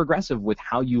to be more aggressive with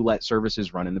how you let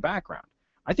services run in the background.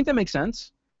 I think that makes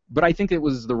sense, but I think it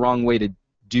was the wrong way to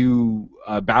do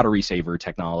battery saver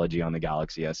technology on the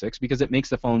Galaxy S6 because it makes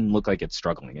the phone look like it's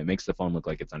struggling. It makes the phone look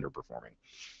like it's underperforming.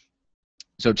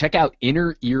 So check out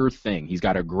Inner Ear Thing. He's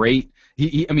got a great,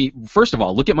 I mean, first of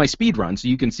all, look at my speed run so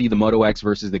you can see the Moto X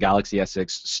versus the Galaxy S6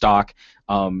 stock.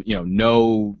 You know,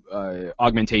 no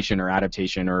augmentation or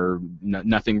adaptation or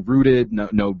nothing rooted,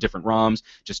 no different ROMs,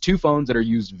 just two phones that are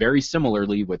used very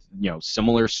similarly with, you know,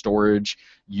 similar storage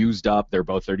used up. They're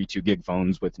both 32 gig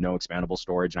phones with no expandable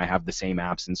storage, and I have the same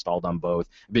apps installed on both.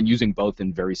 I've been using both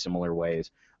in very similar ways.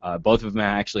 Both of them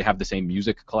actually have the same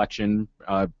music collection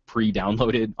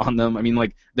pre-downloaded on them. I mean,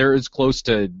 like, they're as close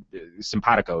to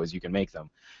simpatico as you can make them.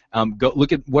 Go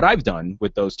look at what I've done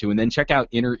with those two, and then check out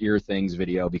Inner Ear Thing's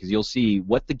video because you'll see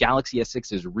what the Galaxy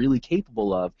S6 is really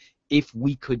capable of if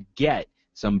we could get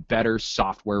some better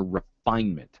software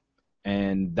refinement.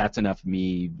 And that's enough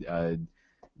me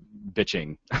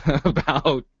bitching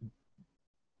about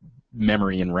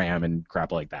memory and RAM and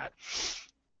crap like that.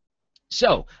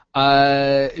 So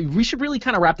we should really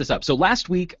kind of wrap this up. So last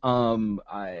week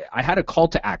I had a call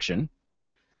to action,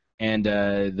 and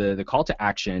the call to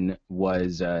action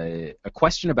was a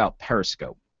question about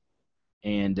Periscope.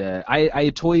 And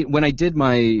when I did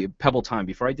my Pebble Time,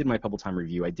 before I did my Pebble Time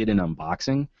review, I did an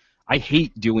unboxing. I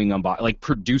hate doing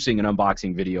producing an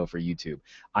unboxing video for YouTube.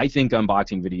 I think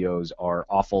unboxing videos are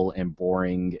awful and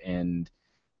boring and,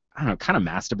 I don't know, kind of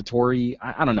masturbatory.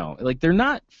 I don't know. Like, they're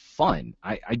not fun.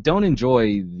 I don't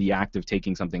enjoy the act of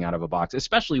taking something out of a box,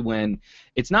 especially when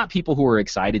it's not people who are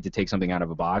excited to take something out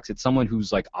of a box. It's someone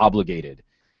who's, like, obligated.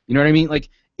 You know what I mean? Like,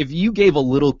 if you gave a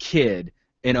little kid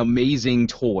an amazing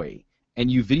toy and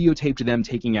you videotaped them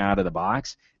taking it out of the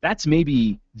box, that's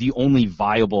maybe the only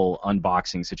viable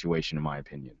unboxing situation, in my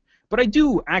opinion. But I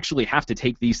do actually have to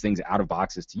take these things out of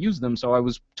boxes to use them, so I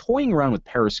was toying around with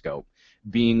Periscope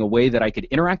being a way that I could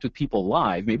interact with people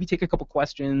live, maybe take a couple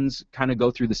questions, kind of go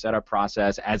through the setup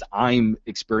process as I'm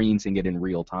experiencing it in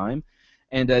real time,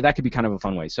 and that could be kind of a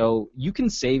fun way. So you can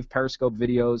save Periscope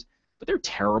videos, but they're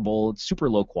terrible. It's super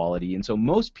low quality, and so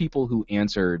most people who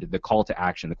answered the call to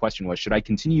action, the question was, should I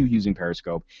continue using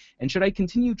Periscope, and should I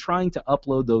continue trying to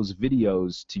upload those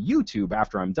videos to YouTube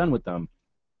after I'm done with them?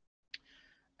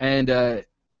 And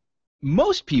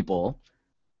most people,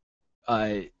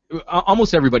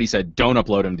 almost everybody said, don't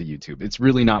upload them to YouTube. It's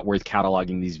really not worth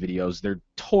cataloging these videos. They're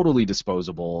totally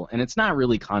disposable, and it's not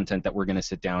really content that we're going to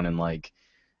sit down and like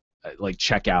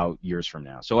check out years from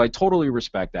now. So I totally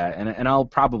respect that, and I'll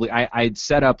probably, I'd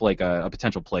set up like a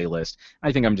potential playlist.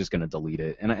 I think I'm just going to delete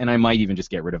it, and I might even just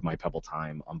get rid of my Pebble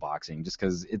Time unboxing just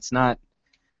because it's not.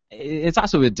 It's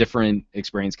also a different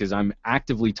experience because I'm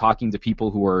actively talking to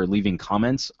people who are leaving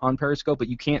comments on Periscope, but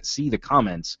you can't see the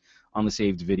comments on the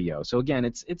saved video. So again,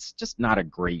 it's just not a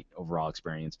great overall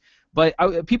experience. But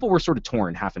people were sort of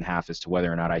torn half and half as to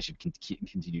whether or not I should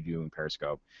continue doing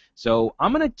Periscope. So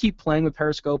I'm going to keep playing with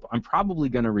Periscope. I'm probably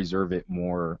going to reserve it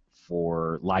more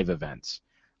for live events.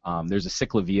 There's a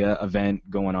Ciclavia event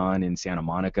going on in Santa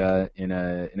Monica in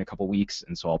a couple weeks,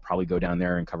 and so I'll probably go down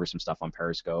there and cover some stuff on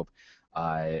Periscope.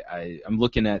 I'm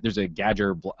looking at, there's a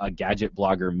gadget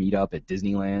blogger meetup at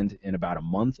Disneyland in about a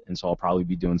month, and so I'll probably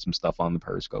be doing some stuff on the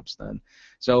Periscopes then.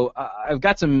 So I've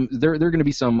got some, there are going to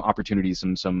be some opportunities,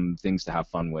 some things to have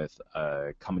fun with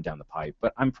coming down the pipe,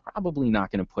 but I'm probably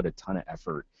not going to put a ton of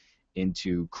effort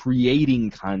into creating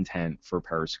content for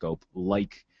Periscope,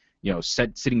 like, you know,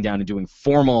 sitting down and doing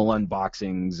formal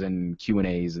unboxings and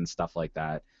Q&As and stuff like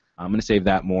that. I'm going to save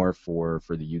that more for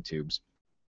the YouTubes.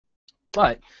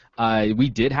 But we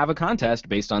did have a contest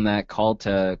based on that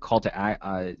CTA,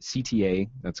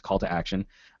 that's call to action,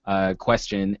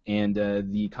 question, and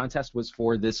the contest was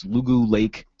for this Lugu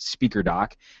Lake speaker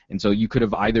dock, and so you could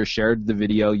have either shared the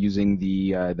video using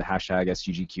the hashtag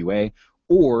SGGQA,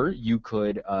 or you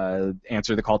could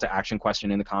answer the call to action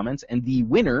question in the comments, and the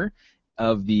winner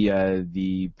of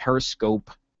the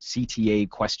Periscope CTA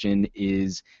question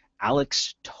is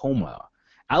Alex Toma.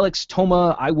 Alex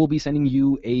Toma, I will be sending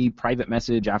you a private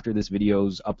message after this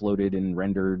video's uploaded and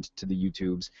rendered to the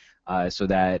YouTubes so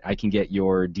that I can get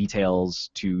your details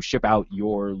to ship out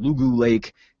your Lugu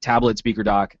Lake tablet speaker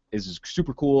dock. This is a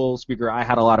super cool speaker. I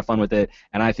had a lot of fun with it,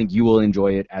 and I think you will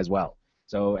enjoy it as well.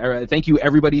 So thank you,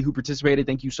 everybody who participated.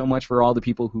 Thank you so much for all the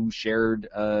people who shared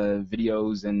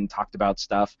videos and talked about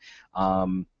stuff.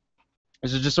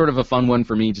 This is just sort of a fun one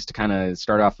for me, just to kind of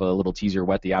start off a little teaser,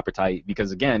 whet the appetite,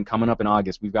 because, again, coming up in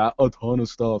August, we've got a ton of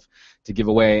stuff to give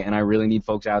away, and I really need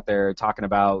folks out there talking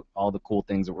about all the cool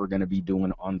things that we're going to be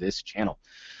doing on this channel.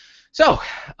 So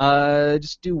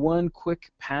just do one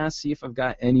quick pass, see if I've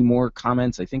got any more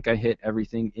comments. I think I hit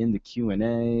everything in the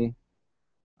Q&A.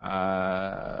 I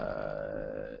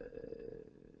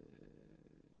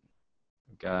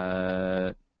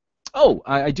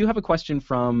do have a question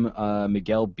from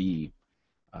Miguel B.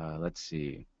 Let's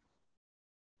see.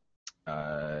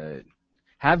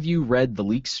 Have you read the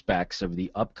leaked specs of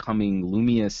the upcoming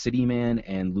Lumia CityMan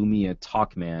and Lumia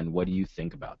TalkMan? What do you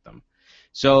think about them?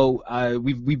 So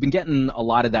we've been getting a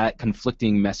lot of that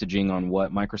conflicting messaging on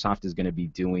what Microsoft is going to be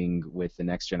doing with the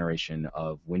next generation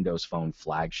of Windows Phone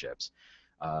flagships.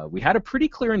 We had a pretty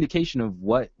clear indication of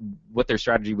what their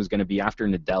strategy was going to be after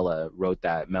Nadella wrote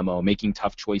that memo, making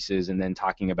tough choices and then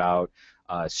talking about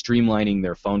streamlining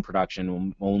their phone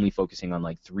production, only focusing on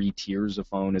like 3 tiers of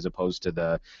phone as opposed to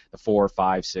the 4,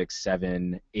 5, 6,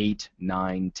 7, 8,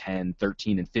 9, 10,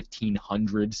 13, and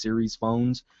 1500 series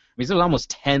phones. I mean, there was almost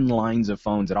 10 lines of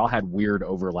phones that all had weird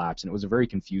overlaps, and it was a very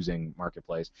confusing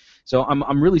marketplace. So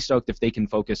I'm really stoked if they can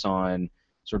focus on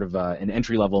sort of an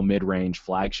entry-level mid-range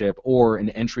flagship, or an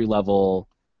entry-level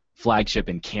flagship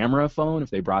and camera phone. If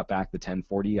they brought back the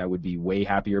 1040, I would be way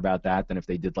happier about that than if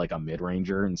they did like a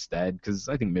mid-ranger instead, because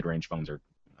I think mid-range phones are,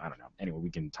 I don't know. Anyway, we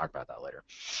can talk about that later.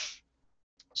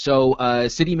 So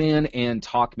CityMan and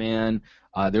TalkMan,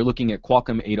 they're looking at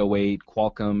Qualcomm 808,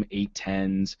 Qualcomm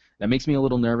 810s. That makes me a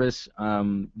little nervous.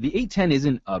 The 810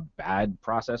 isn't a bad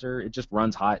processor. It just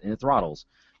runs hot and it throttles.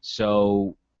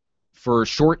 So for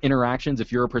short interactions,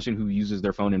 if you're a person who uses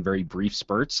their phone in very brief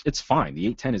spurts, it's fine. The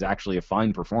 810 is actually a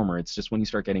fine performer. It's just when you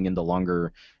start getting into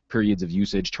longer periods of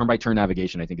usage, turn-by-turn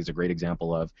navigation, I think, is a great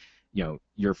example of, you know,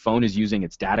 your phone is using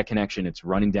its data connection, it's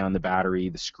running down the battery,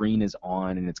 the screen is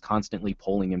on, and it's constantly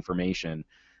pulling information.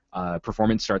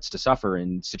 Performance starts to suffer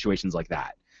in situations like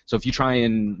that. So if you try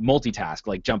and multitask,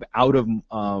 like jump out of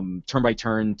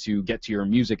turn-by-turn to get to your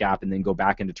music app and then go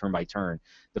back into turn-by-turn,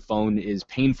 the phone is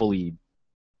painfully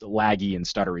laggy and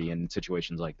stuttery in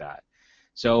situations like that.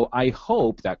 So I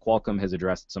hope that Qualcomm has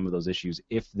addressed some of those issues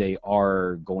if they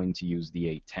are going to use the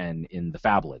 810 in the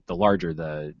phablet, the larger,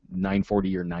 the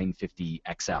 940 or 950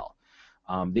 XL.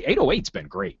 The 808's been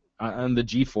great. On the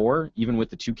G4, even with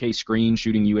the 2K screen,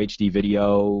 shooting UHD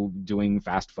video, doing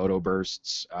fast photo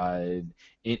bursts,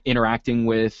 interacting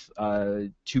with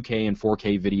 2K and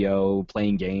 4K video,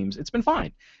 playing games, it's been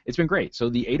fine. It's been great.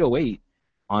 So the 808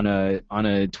 on a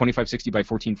 2560 by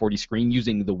 1440 screen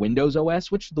using the Windows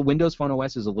OS, which the Windows Phone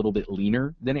OS is a little bit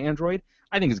leaner than Android,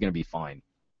 I think is going to be fine.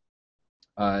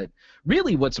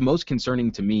 Really, what's most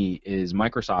concerning to me is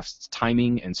Microsoft's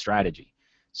timing and strategy.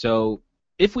 So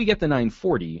if we get the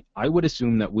 940, I would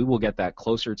assume that we will get that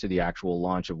closer to the actual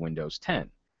launch of Windows 10.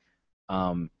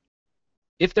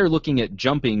 If they're looking at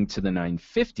jumping to the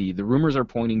 950, the rumors are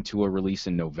pointing to a release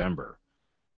in November.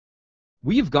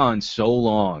 We've gone so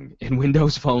long in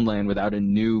Windows Phone land without a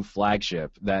new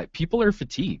flagship that people are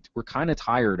fatigued. We're kind of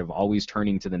tired of always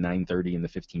turning to the 930 and the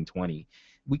 1520.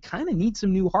 We kind of need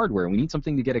some new hardware. We need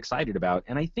something to get excited about,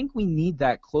 and I think we need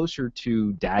that closer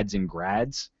to dads and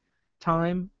grads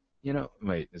time. You know,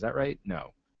 wait, is that right?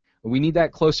 No. We need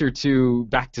that closer to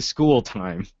back to school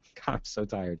time. God, I'm so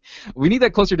tired. We need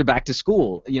that closer to back to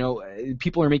school. You know,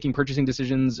 people are making purchasing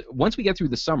decisions. Once we get through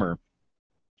the summer,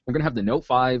 we're going to have the Note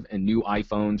 5 and new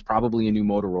iPhones, probably a new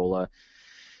Motorola.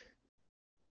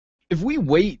 If we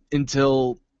wait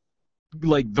until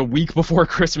like the week before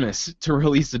Christmas to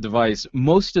release a device,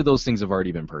 most of those things have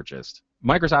already been purchased.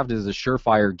 Microsoft is a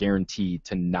surefire guarantee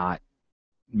to not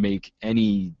make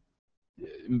any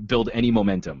build any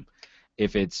momentum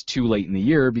if it's too late in the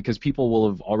year, because people will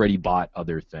have already bought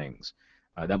other things.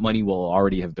 That money will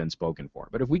already have been spoken for.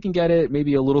 But if we can get it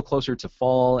maybe a little closer to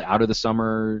fall, out of the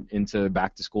summer, into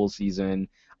back to school season,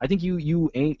 I think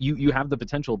you have the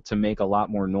potential to make a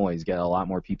lot more noise, get a lot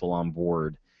more people on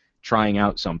board trying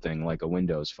out something like a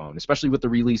Windows Phone, especially with the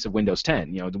release of Windows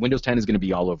 10. You know, the Windows 10 is going to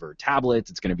be all over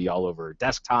tablets, it's going to be all over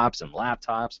desktops and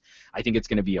laptops. I think it's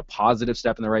going to be a positive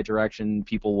step in the right direction.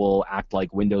 People will act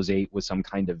like Windows 8 was some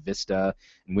kind of Vista,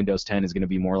 and Windows 10 is going to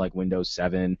be more like Windows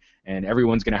 7, and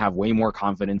everyone's going to have way more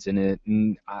confidence in it.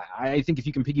 And I think if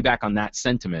you can piggyback on that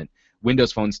sentiment,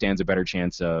 Windows Phone stands a better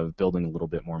chance of building a little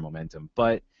bit more momentum.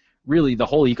 But really, the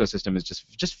whole ecosystem is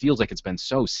just feels like it's been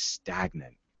so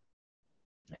stagnant.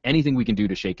 Anything we can do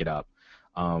to shake it up.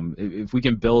 If we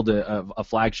can build a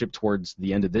flagship towards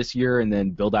the end of this year and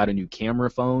then build out a new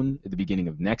camera phone at the beginning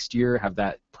of next year, have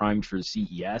that primed for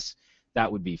CES,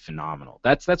 that would be phenomenal.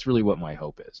 That's really what my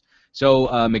hope is.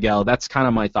 So, Miguel, that's kind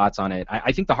of my thoughts on it.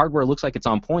 I think the hardware looks like it's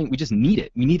on point. We just need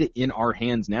it. We need it in our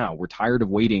hands now. We're tired of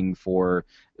waiting for...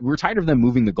 We're tired of them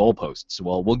moving the goalposts.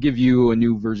 Well, we'll give you a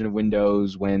new version of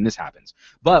Windows when this happens,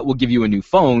 but we'll give you a new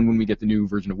phone when we get the new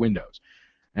version of Windows.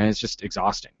 And it's just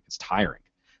exhausting. It's tiring.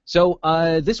 So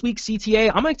this week's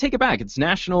CTA, I'm gonna take it back. It's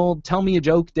National Tell Me a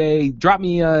Joke Day. Drop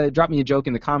me a joke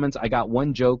in the comments. I got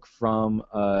one joke from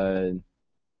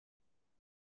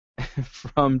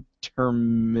from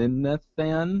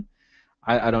Terminathan.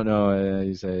 I don't know how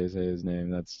you say his name.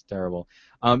 That's terrible.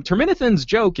 Terminathan's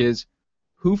joke is,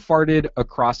 who farted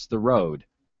across the road?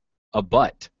 A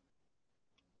butt.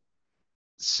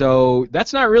 So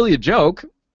that's not really a joke.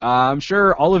 I'm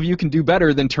sure all of you can do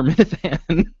better than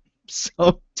Terminathan,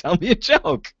 so tell me a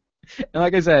joke. And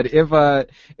like I said, if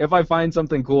I find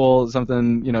something cool,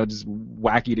 something just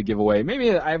wacky to give away,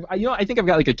 maybe I think I've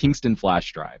got like a Kingston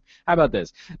flash drive. How about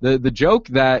this? The joke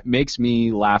that makes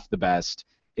me laugh the best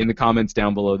in the comments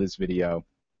down below this video.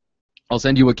 I'll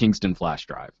send you a Kingston flash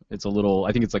drive. It's a little,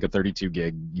 I think it's like a 32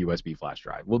 gig USB flash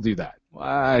drive. We'll do that.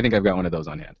 I think I've got one of those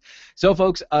on hand. So,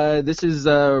 folks, this is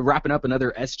wrapping up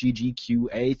another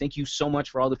SGGQA. Thank you so much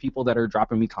for all the people that are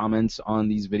dropping me comments on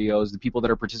these videos, the people that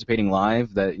are participating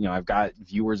live, that, I've got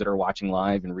viewers that are watching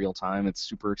live in real time. It's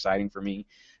super exciting for me,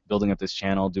 building up this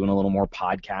channel, doing a little more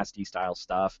podcasty style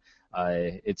stuff.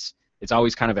 It's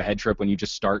always kind of a head trip when you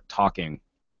just start talking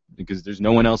because there's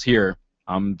no one else here.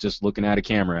 I'm just looking at a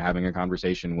camera having a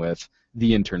conversation with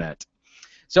the internet.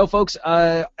 So, folks,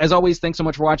 as always, thanks so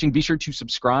much for watching. Be sure to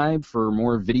subscribe for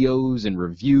more videos and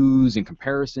reviews and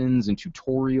comparisons and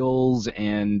tutorials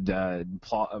and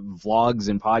vlogs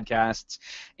and podcasts.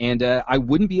 And I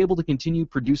wouldn't be able to continue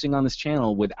producing on this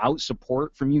channel without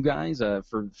support from you guys,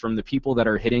 from the people that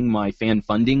are hitting my fan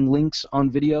funding links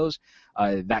on videos.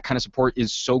 That kind of support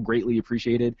is so greatly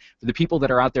appreciated. For the people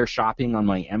that are out there shopping on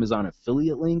my Amazon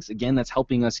affiliate links, again, that's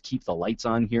helping us keep the lights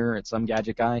on here at Some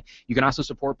Gadget Guy. You can also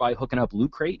support by hooking up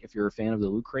Loot Crate. If you're a fan of the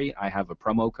Loot Crate, I have a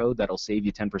promo code that'll save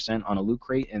you 10% on a Loot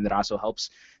Crate, and that also helps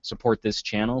support this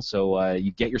channel. So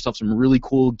you get yourself some really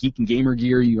cool geek and gamer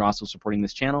gear. You're also supporting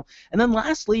this channel. And then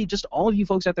lastly, just all of you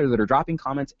folks out there that are dropping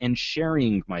comments and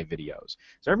sharing my videos.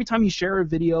 So every time you share a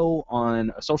video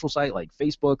on a social site like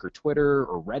Facebook or Twitter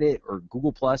or Reddit or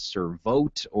Google Plus or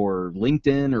Vote or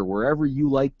LinkedIn or wherever you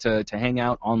like to hang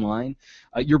out online,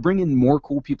 you're bringing more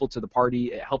cool people to the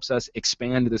party. It helps us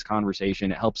expand this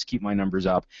conversation. It helps keep my numbers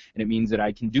up, and it means that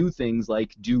I can do things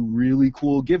like do really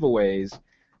cool giveaways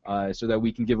so that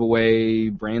we can give away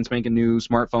brand spanking new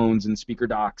smartphones and speaker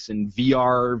docks and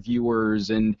VR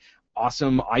viewers and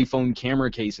awesome iPhone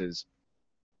camera cases.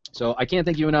 So I can't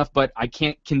thank you enough, but I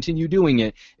can't continue doing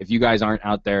it if you guys aren't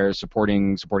out there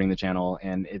supporting the channel,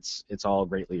 and it's all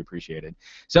greatly appreciated.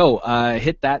 So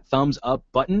hit that thumbs up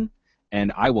button,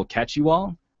 and I will catch you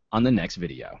all on the next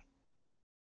video.